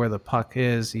skate to where the puck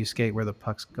is, you skate where the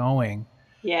puck's going.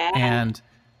 Yeah. And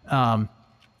and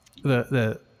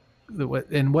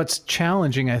what's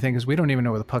challenging, I think, is we don't even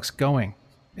know where the puck's going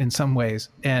in some ways,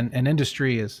 and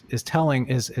industry is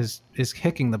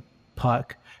kicking the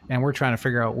puck, and we're trying to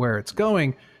figure out where it's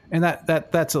going, and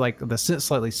that's like the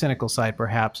slightly cynical side,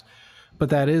 perhaps, but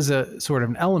that is a sort of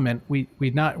an element.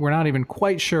 We're not even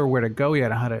quite sure where to go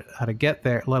yet, how to get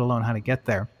there, let alone how to get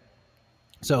there.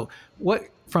 So what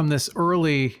from these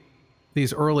early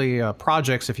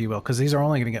projects, if you will, because these are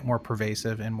only going to get more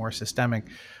pervasive and more systemic,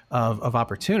 of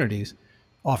opportunities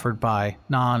offered by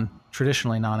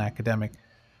traditionally non-academic.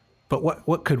 But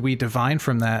what could we divine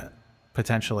from that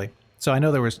potentially? So I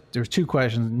know there was 2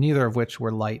 questions, neither of which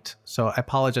were light. So I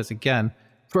apologize again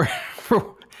for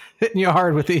hitting you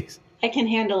hard with these. I can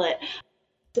handle it.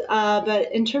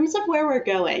 But in terms of where we're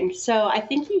going, so I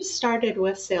think you started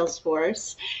with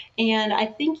Salesforce, and I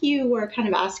think you were kind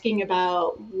of asking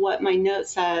about what my note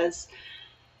says.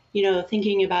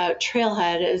 Thinking about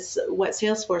Trailhead, is what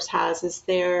Salesforce has is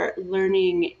their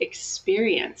learning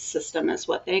experience system, is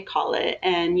what they call it.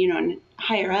 And, in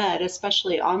higher ed,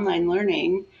 especially online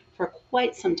learning, for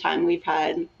quite some time, we've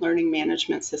had learning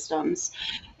management systems.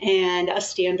 And a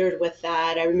standard with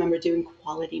that, I remember doing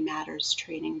Quality Matters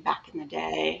training back in the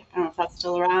day. I don't know if that's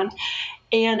still around.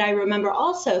 And I remember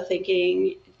also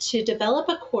thinking, to develop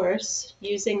a course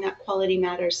using that Quality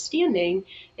Matters standing,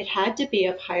 it had to be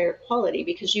of higher quality,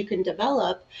 because you can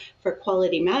develop for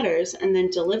Quality Matters and then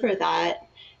deliver that,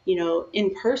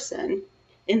 in person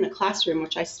in the classroom,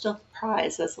 which I still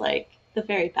prize as like the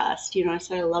very best. I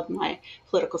said I love my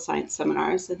political science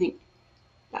seminars. I think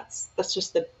that's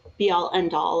just the be all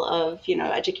end all of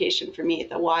education for me,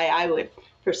 the why I would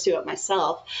pursue it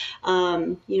myself.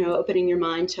 Opening your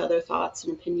mind to other thoughts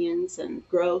and opinions and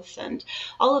growth, and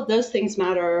all of those things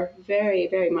matter very,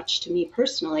 very much to me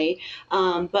personally.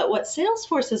 But what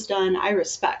Salesforce has done, I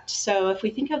respect. So if we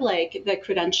think of like the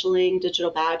credentialing,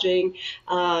 digital badging,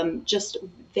 just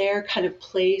their kind of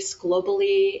place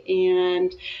globally,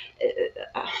 and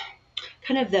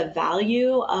kind of the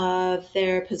value of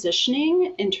their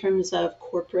positioning in terms of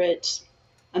corporate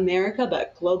America,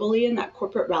 but globally in that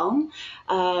corporate realm,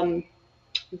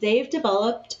 they've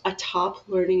developed a top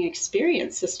learning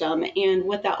experience system. And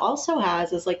what that also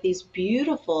has is like these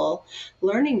beautiful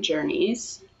learning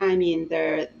journeys. I mean,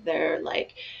 they're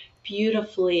like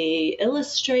beautifully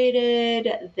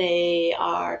illustrated. They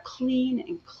are clean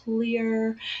and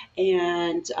clear,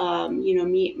 and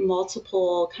meet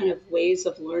multiple kind of ways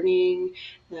of learning,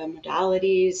 the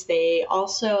modalities. They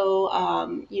also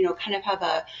kind of have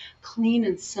a clean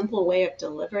and simple way of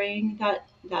delivering that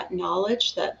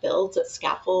knowledge that builds, that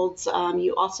scaffolds.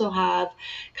 You also have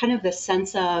kind of the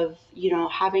sense of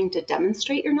having to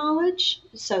demonstrate your knowledge.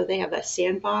 So they have a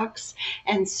sandbox,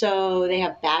 and so they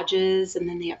have badges, and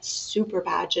then they have super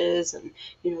badges, and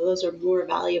those are more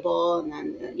valuable. And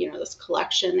then this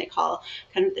collection they call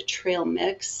kind of the trail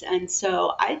mix. And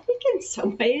so I think in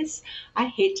some ways, I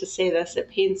hate to say this, it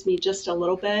pains me just a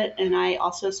little bit, and I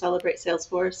also celebrate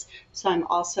Salesforce, so I'm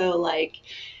also like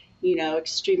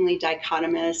extremely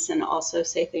dichotomous, and also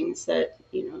say things that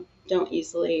don't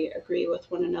easily agree with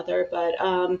one another. But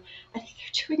I think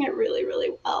they're doing it really, really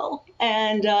well,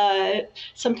 and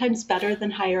sometimes better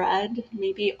than higher ed,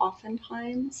 maybe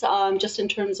oftentimes, just in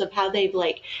terms of how they've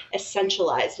like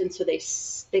essentialized. And so they've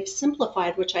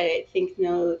simplified, which I think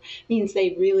means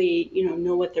they really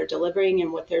know what they're delivering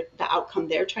and what the outcome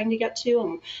they're trying to get to,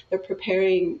 and they're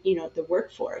preparing the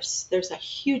workforce. There's a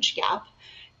huge gap,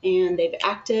 and they've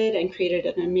acted and created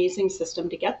an amazing system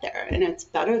to get there. And it's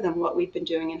better than what we've been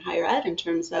doing in higher ed in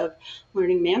terms of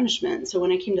learning management. So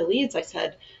when I came to Leeds, I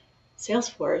said,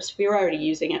 Salesforce, we were already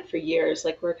using it for years.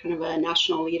 Like, we're kind of a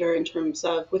national leader in terms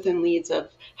of within Leeds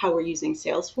of how we're using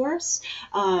Salesforce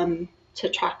to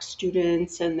track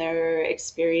students and their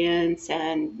experience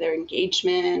and their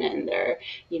engagement and their,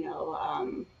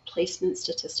 placement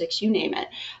statistics, you name it,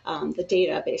 the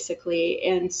data basically.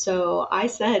 And so I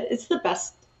said, it's the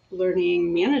best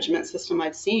learning management system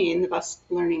I've seen, the best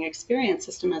learning experience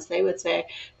system, as they would say.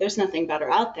 There's nothing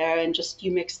better out there. And just you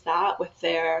mix that with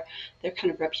their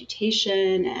kind of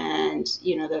reputation, and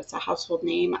that's a household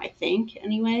name, I think,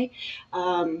 anyway.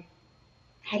 How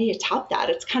do you top that?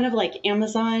 It's kind of like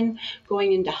Amazon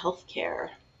going into healthcare.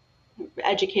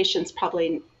 Education's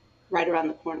probably right around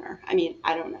the corner. I mean,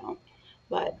 I don't know,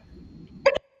 but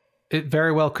it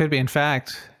very well could be. In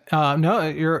fact, no,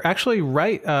 you're actually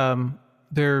right.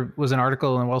 There was an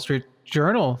article in the Wall Street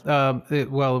Journal. It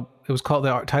was called,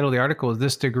 the title of the article is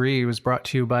 "This Degree was brought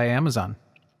to you by Amazon."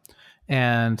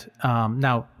 And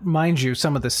now, mind you,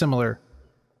 some of the similar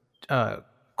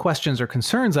questions or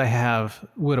concerns I have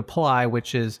would apply,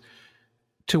 which is,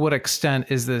 to what extent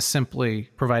is this simply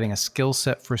providing a skill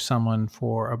set for someone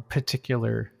for a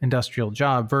particular industrial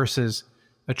job versus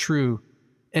a true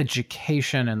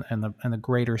education and the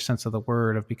greater sense of the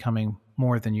word of becoming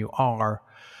more than you are.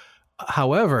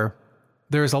 However,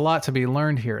 there's a lot to be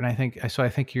learned here. And I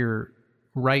think you're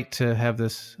right to have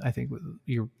this. I think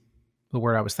the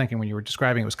word I was thinking when you were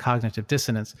describing it was cognitive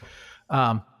dissonance.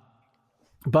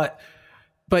 But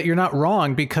you're not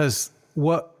wrong, because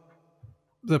what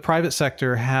the private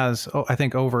sector has, I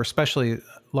think, over especially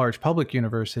large public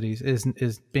universities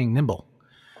is being nimble.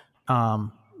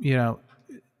 The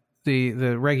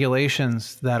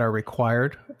regulations that are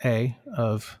required,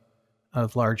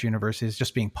 of large universities,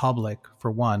 just being public for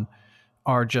one,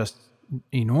 are just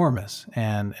enormous,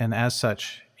 and as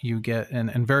such you get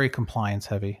and very compliance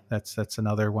heavy. That's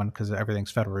another one, because everything's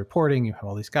federal reporting. You have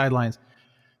all these guidelines.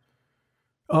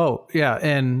 Oh yeah,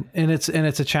 and it's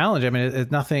a challenge. I mean,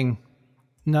 nothing.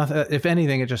 If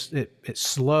anything, it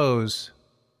slows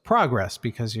progress,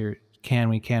 because can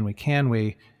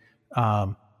we,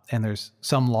 and there's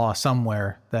some law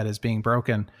somewhere that is being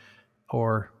broken,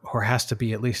 or has to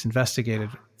be at least investigated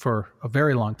for a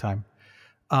very long time.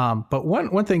 But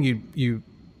one thing you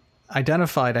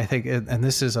identified, I think, and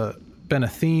this is a been a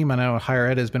theme. I know higher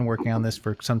ed has been working on this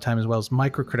for some time as well, as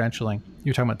micro-credentialing.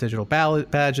 You're talking about digital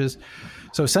badges.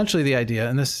 So essentially the idea,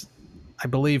 and this, I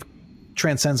believe,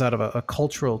 transcends out of a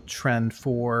cultural trend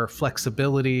for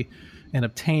flexibility in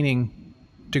obtaining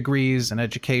degrees and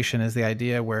education, is the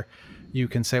idea where you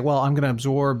can say, well, I'm going to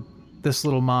absorb this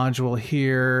little module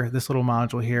here,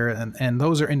 and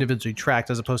those are individually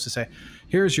tracked, as opposed to say,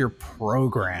 here's your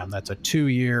program that's a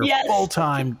 2-year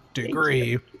full-time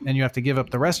degree, and you have to give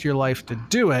up the rest of your life to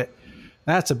do it.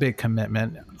 That's a big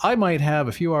commitment. I might have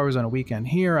a few hours on a weekend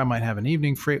here. I might have an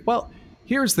evening free. Well,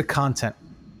 here's the content.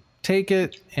 Take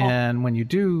it, and when you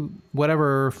do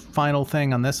whatever final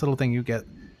thing on this little thing, you get,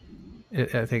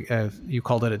 I think you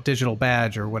called it a digital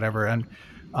badge or whatever, and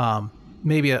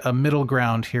maybe a middle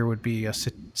ground here would be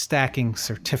stacking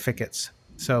certificates.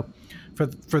 So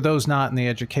for those not in the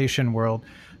education world,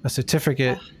 a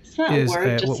certificate is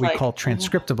what we call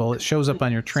transcriptable. It shows up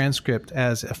on your transcript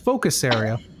as a focus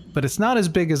area, but it's not as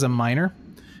big as a minor.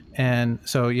 And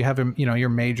so you have, your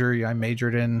major. I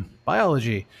majored in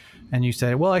biology, and you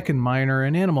say, well, I can minor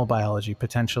in animal biology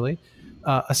potentially.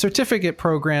 A certificate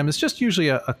program is just usually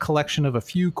a collection of a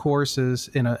few courses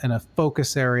in a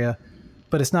focus area,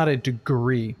 but it's not a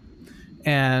degree.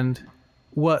 And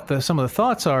what some of the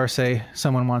thoughts are, say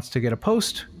someone wants to get a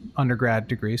post-undergrad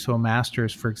degree, so a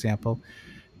master's, for example,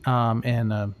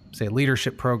 in say a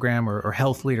leadership program or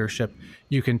health leadership,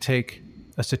 you can take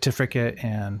a certificate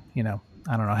and,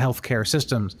 healthcare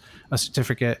systems, a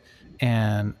certificate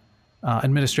and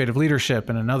administrative leadership,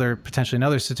 and potentially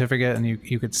another certificate, and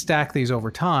you could stack these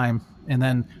over time, and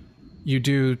then you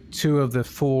do 2 of the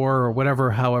 4 or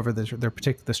whatever, however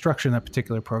the structure in that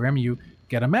particular program, you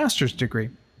get a master's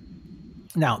degree.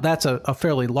 Now, that's a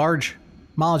fairly large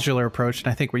modular approach,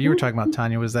 and I think what you were talking about,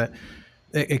 Tanya, was that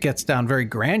it gets down very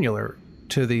granular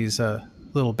to these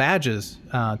little badges,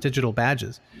 digital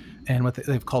badges, and what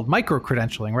they've called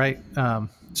micro-credentialing, right?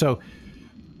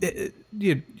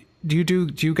 Do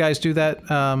you guys do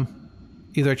that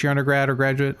either at your undergrad or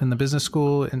graduate in the business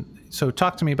school? And so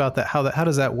talk to me about that. How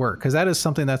does that work? Because that is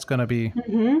something that's going to be,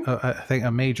 I think,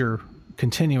 a major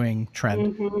continuing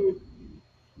trend.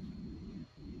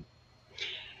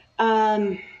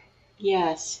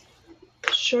 Yes.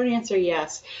 Short answer,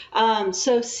 yes.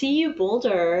 So CU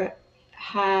Boulder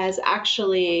has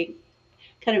actually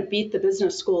kind of beat the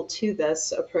business school to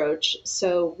this approach.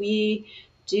 So we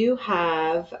do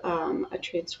have a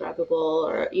transcribable,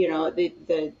 or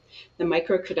the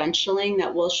micro-credentialing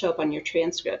that will show up on your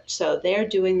transcript. So they're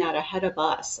doing that ahead of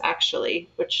us, actually,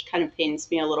 which kind of pains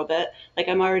me a little bit. Like,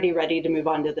 I'm already ready to move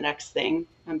on to the next thing.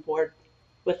 I'm bored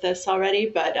with this already,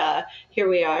 but here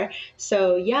we are.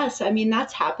 So yes, I mean,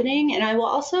 that's happening. And I will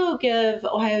also give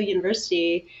Ohio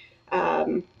University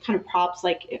kind of props.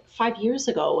 Like 5 years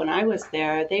ago when I was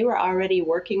there, they were already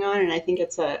working on, and I think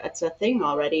it's a thing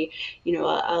already,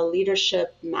 a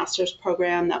leadership master's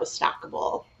program that was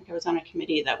stackable. I was on a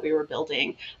committee that we were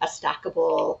building a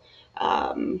stackable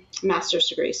master's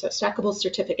degree, so stackable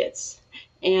certificates.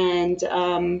 And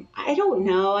I don't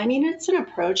know. I mean, it's an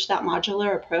approach, that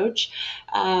modular approach.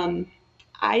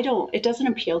 It doesn't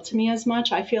appeal to me as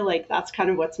much. I feel like that's kind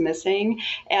of what's missing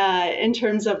in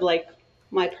terms of like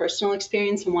my personal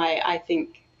experience, and why I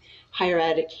think higher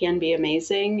ed can be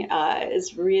amazing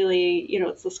is really,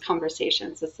 it's this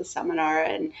conversations, it's the seminar.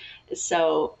 And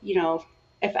so,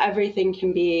 if everything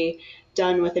can be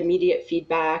done with immediate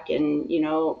feedback, and,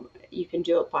 you can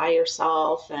do it by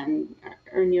yourself and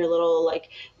earn your little like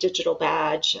digital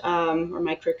badge or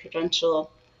micro-credential,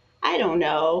 I don't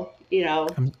know,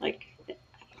 like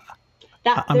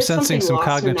that. I'm sensing some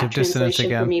cognitive dissonance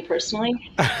again. For me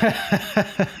personally,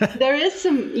 there's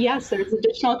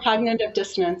additional cognitive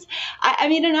dissonance. I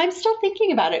mean, and I'm still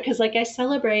thinking about it because, like, I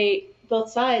celebrate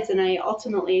both sides, and I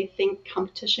ultimately think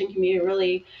competition can be a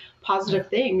really positive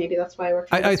thing. Maybe that's why I work.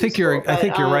 I think you're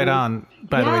right on.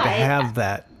 By the way, to have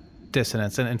that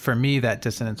dissonance, and for me, that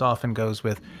dissonance often goes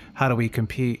with how do we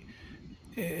compete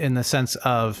in the sense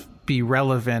of be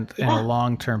relevant in a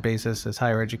long-term basis as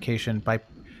higher education by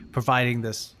providing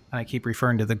this, and I keep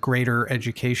referring to the greater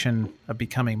education of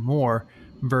becoming more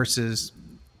versus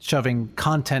shoving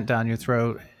content down your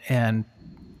throat and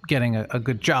getting a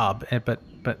good job. But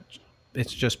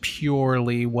it's just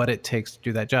purely what it takes to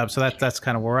do that job. So that's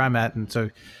kind of where I'm at. And so,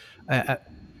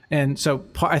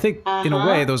 I think in a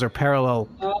way, those are parallel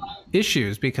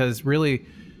issues, because really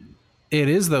it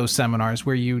is those seminars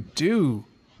where you do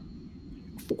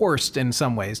forced in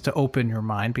some ways to open your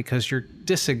mind because you're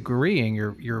disagreeing.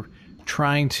 You're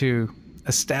trying to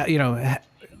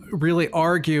really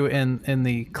argue in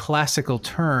the classical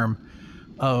term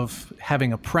of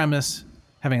having a premise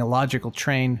having a logical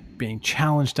train, being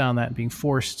challenged on that, being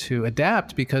forced to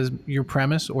adapt because your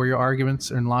premise or your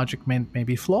arguments and logic may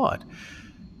be flawed.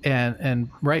 And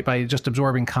right, by just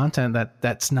absorbing content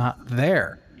that's not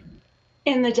there.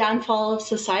 And the downfall of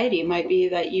society might be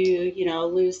that you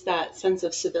lose that sense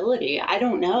of civility. I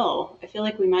don't know. I feel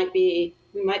like we might be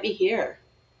here.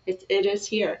 It is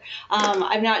here.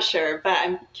 I'm not sure, but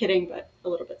I'm kidding, but a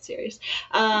little bit serious.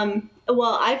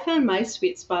 Well, I found my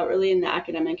sweet spot really in the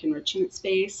academic enrichment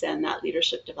space and that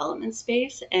leadership development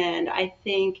space. And I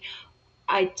think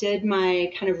I did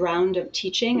my kind of round of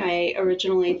teaching. I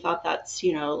originally thought that's,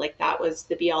 like that was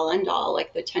the be all end all,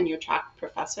 like the tenure track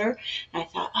professor. And I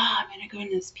thought, I'm going to go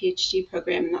into this PhD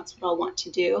program and that's what I'll want to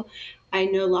do. I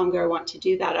no longer want to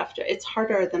do that after. It's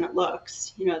harder than it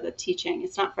looks, the teaching.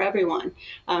 It's not for everyone.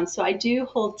 So I do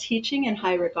hold teaching in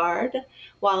high regard,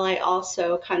 while I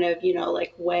also kind of,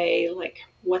 weigh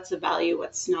what's of value,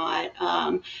 what's not.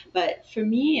 But for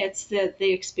me, it's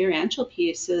the experiential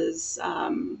piece is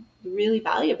really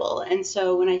valuable. And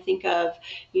so when I think of,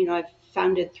 I've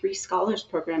founded 3 scholars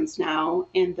programs now,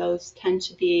 and those tend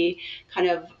to be kind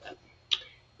of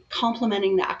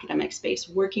complementing the academic space,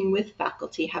 working with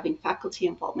faculty, having faculty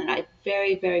involvement. I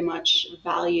very, very much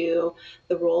value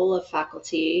the role of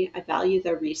faculty. I value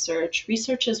their research.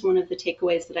 Research is one of the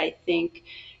takeaways that I think,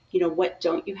 what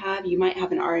don't you have? You might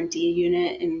have an R&D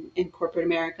unit in corporate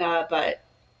America, but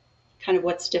kind of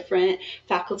what's different.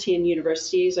 Faculty and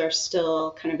universities are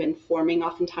still kind of informing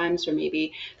oftentimes, or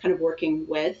maybe kind of working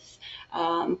with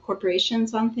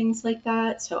corporations on things like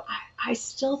that. So I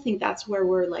still think that's where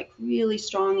we're like really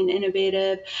strong and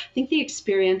innovative. I think the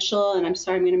experiential, and I'm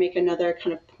sorry, I'm going to make another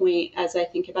kind of point as I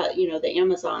think about, the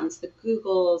Amazons, the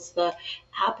Googles, the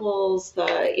Apples,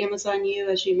 the Amazon U,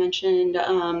 as you mentioned.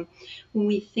 When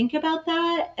we think about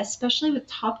that, especially with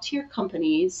top tier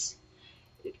companies,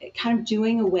 kind of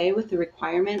doing away with the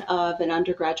requirement of an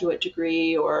undergraduate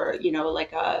degree or,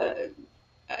 like a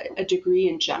degree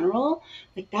in general,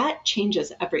 like that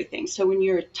changes everything. So when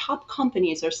your top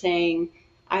companies are saying,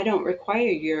 I don't require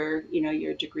your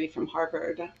degree from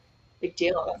Harvard, big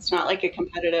deal. That's not like a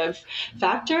competitive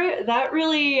factor. That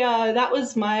really, that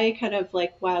was my kind of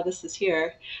like, wow, this is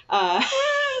here.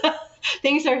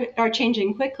 Things are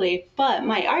changing quickly. But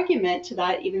my argument to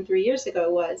that even 3 years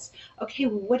ago was, okay,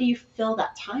 well, what do you fill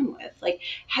that time with? Like,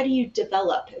 how do you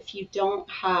develop if you don't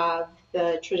have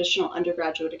the traditional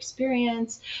undergraduate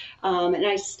experience? And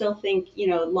I still think,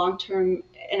 long-term,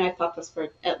 and I thought this for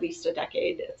at least a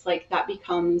decade, it's like that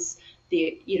becomes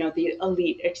the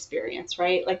elite experience,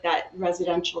 right? Like that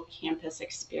residential campus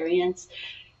experience.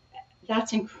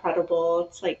 That's incredible.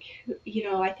 It's like,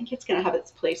 I think it's going to have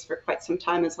its place for quite some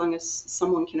time as long as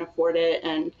someone can afford it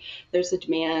and there's a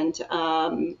demand.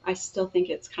 I still think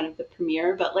it's kind of the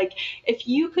premier, but like if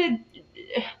you could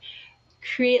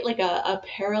create like a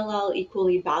parallel,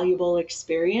 equally valuable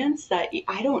experience that,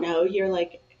 I don't know, you're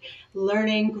like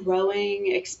learning,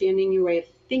 growing, expanding your way of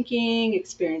thinking,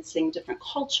 experiencing different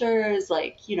cultures,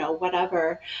 like,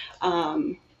 whatever.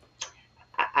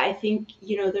 I think,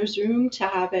 there's room to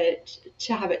have it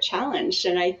challenged.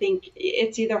 And I think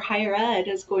it's either higher ed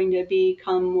is going to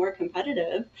become more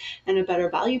competitive and a better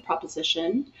value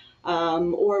proposition,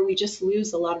 or we just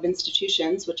lose a lot of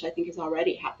institutions, which I think is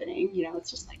already happening.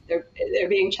 It's just like they're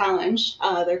being challenged.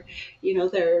 They're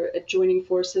joining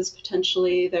forces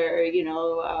potentially. They're,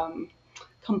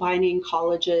 combining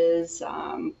colleges,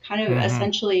 kind of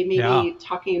essentially maybe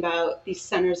talking about these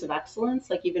centers of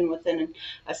excellence, like even within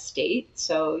a state.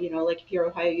 So, like if you're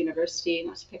Ohio University,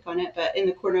 not to pick on it, but in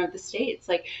the corner of the state, it's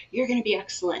like, you're going to be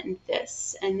excellent in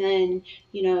this. And then,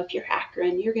 if you're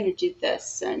Akron, you're going to do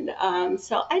this. And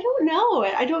so I don't know.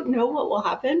 I don't know what will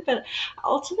happen, but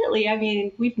ultimately, I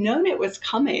mean, we've known it was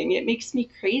coming. It makes me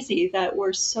crazy that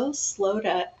we're so slow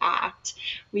to act.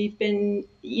 We've been,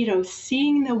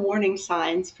 seeing the warning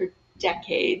signs for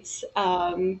decades.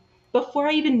 Before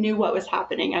I even knew what was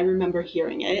happening, I remember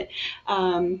hearing it.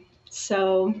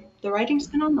 So the writing's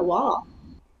been on the wall.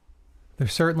 There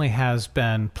certainly has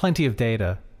been plenty of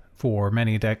data for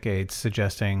many decades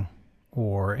suggesting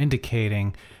or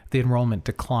indicating the enrollment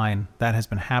decline that has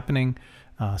been happening,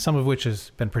 some of which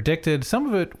has been predicted, some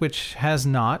of it which has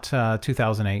not.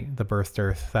 2008, the birth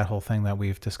dearth, that whole thing that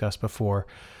we've discussed before.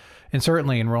 And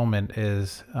certainly enrollment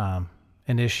is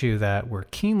an issue that we're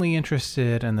keenly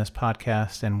interested in this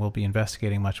podcast and will be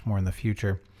investigating much more in the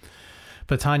future.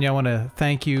 But Tanya, I want to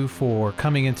thank you for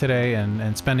coming in today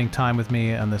and spending time with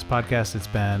me on this podcast. It's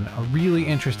been a really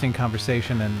interesting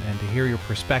conversation and to hear your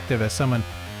perspective as someone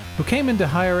who came into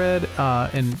higher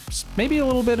ed in maybe a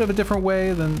little bit of a different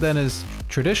way than is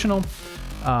traditional,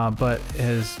 but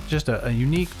is just a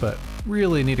unique but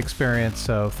really neat experience.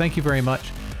 So thank you very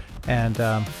much, and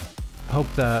hope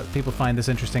that people find this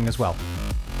interesting as well.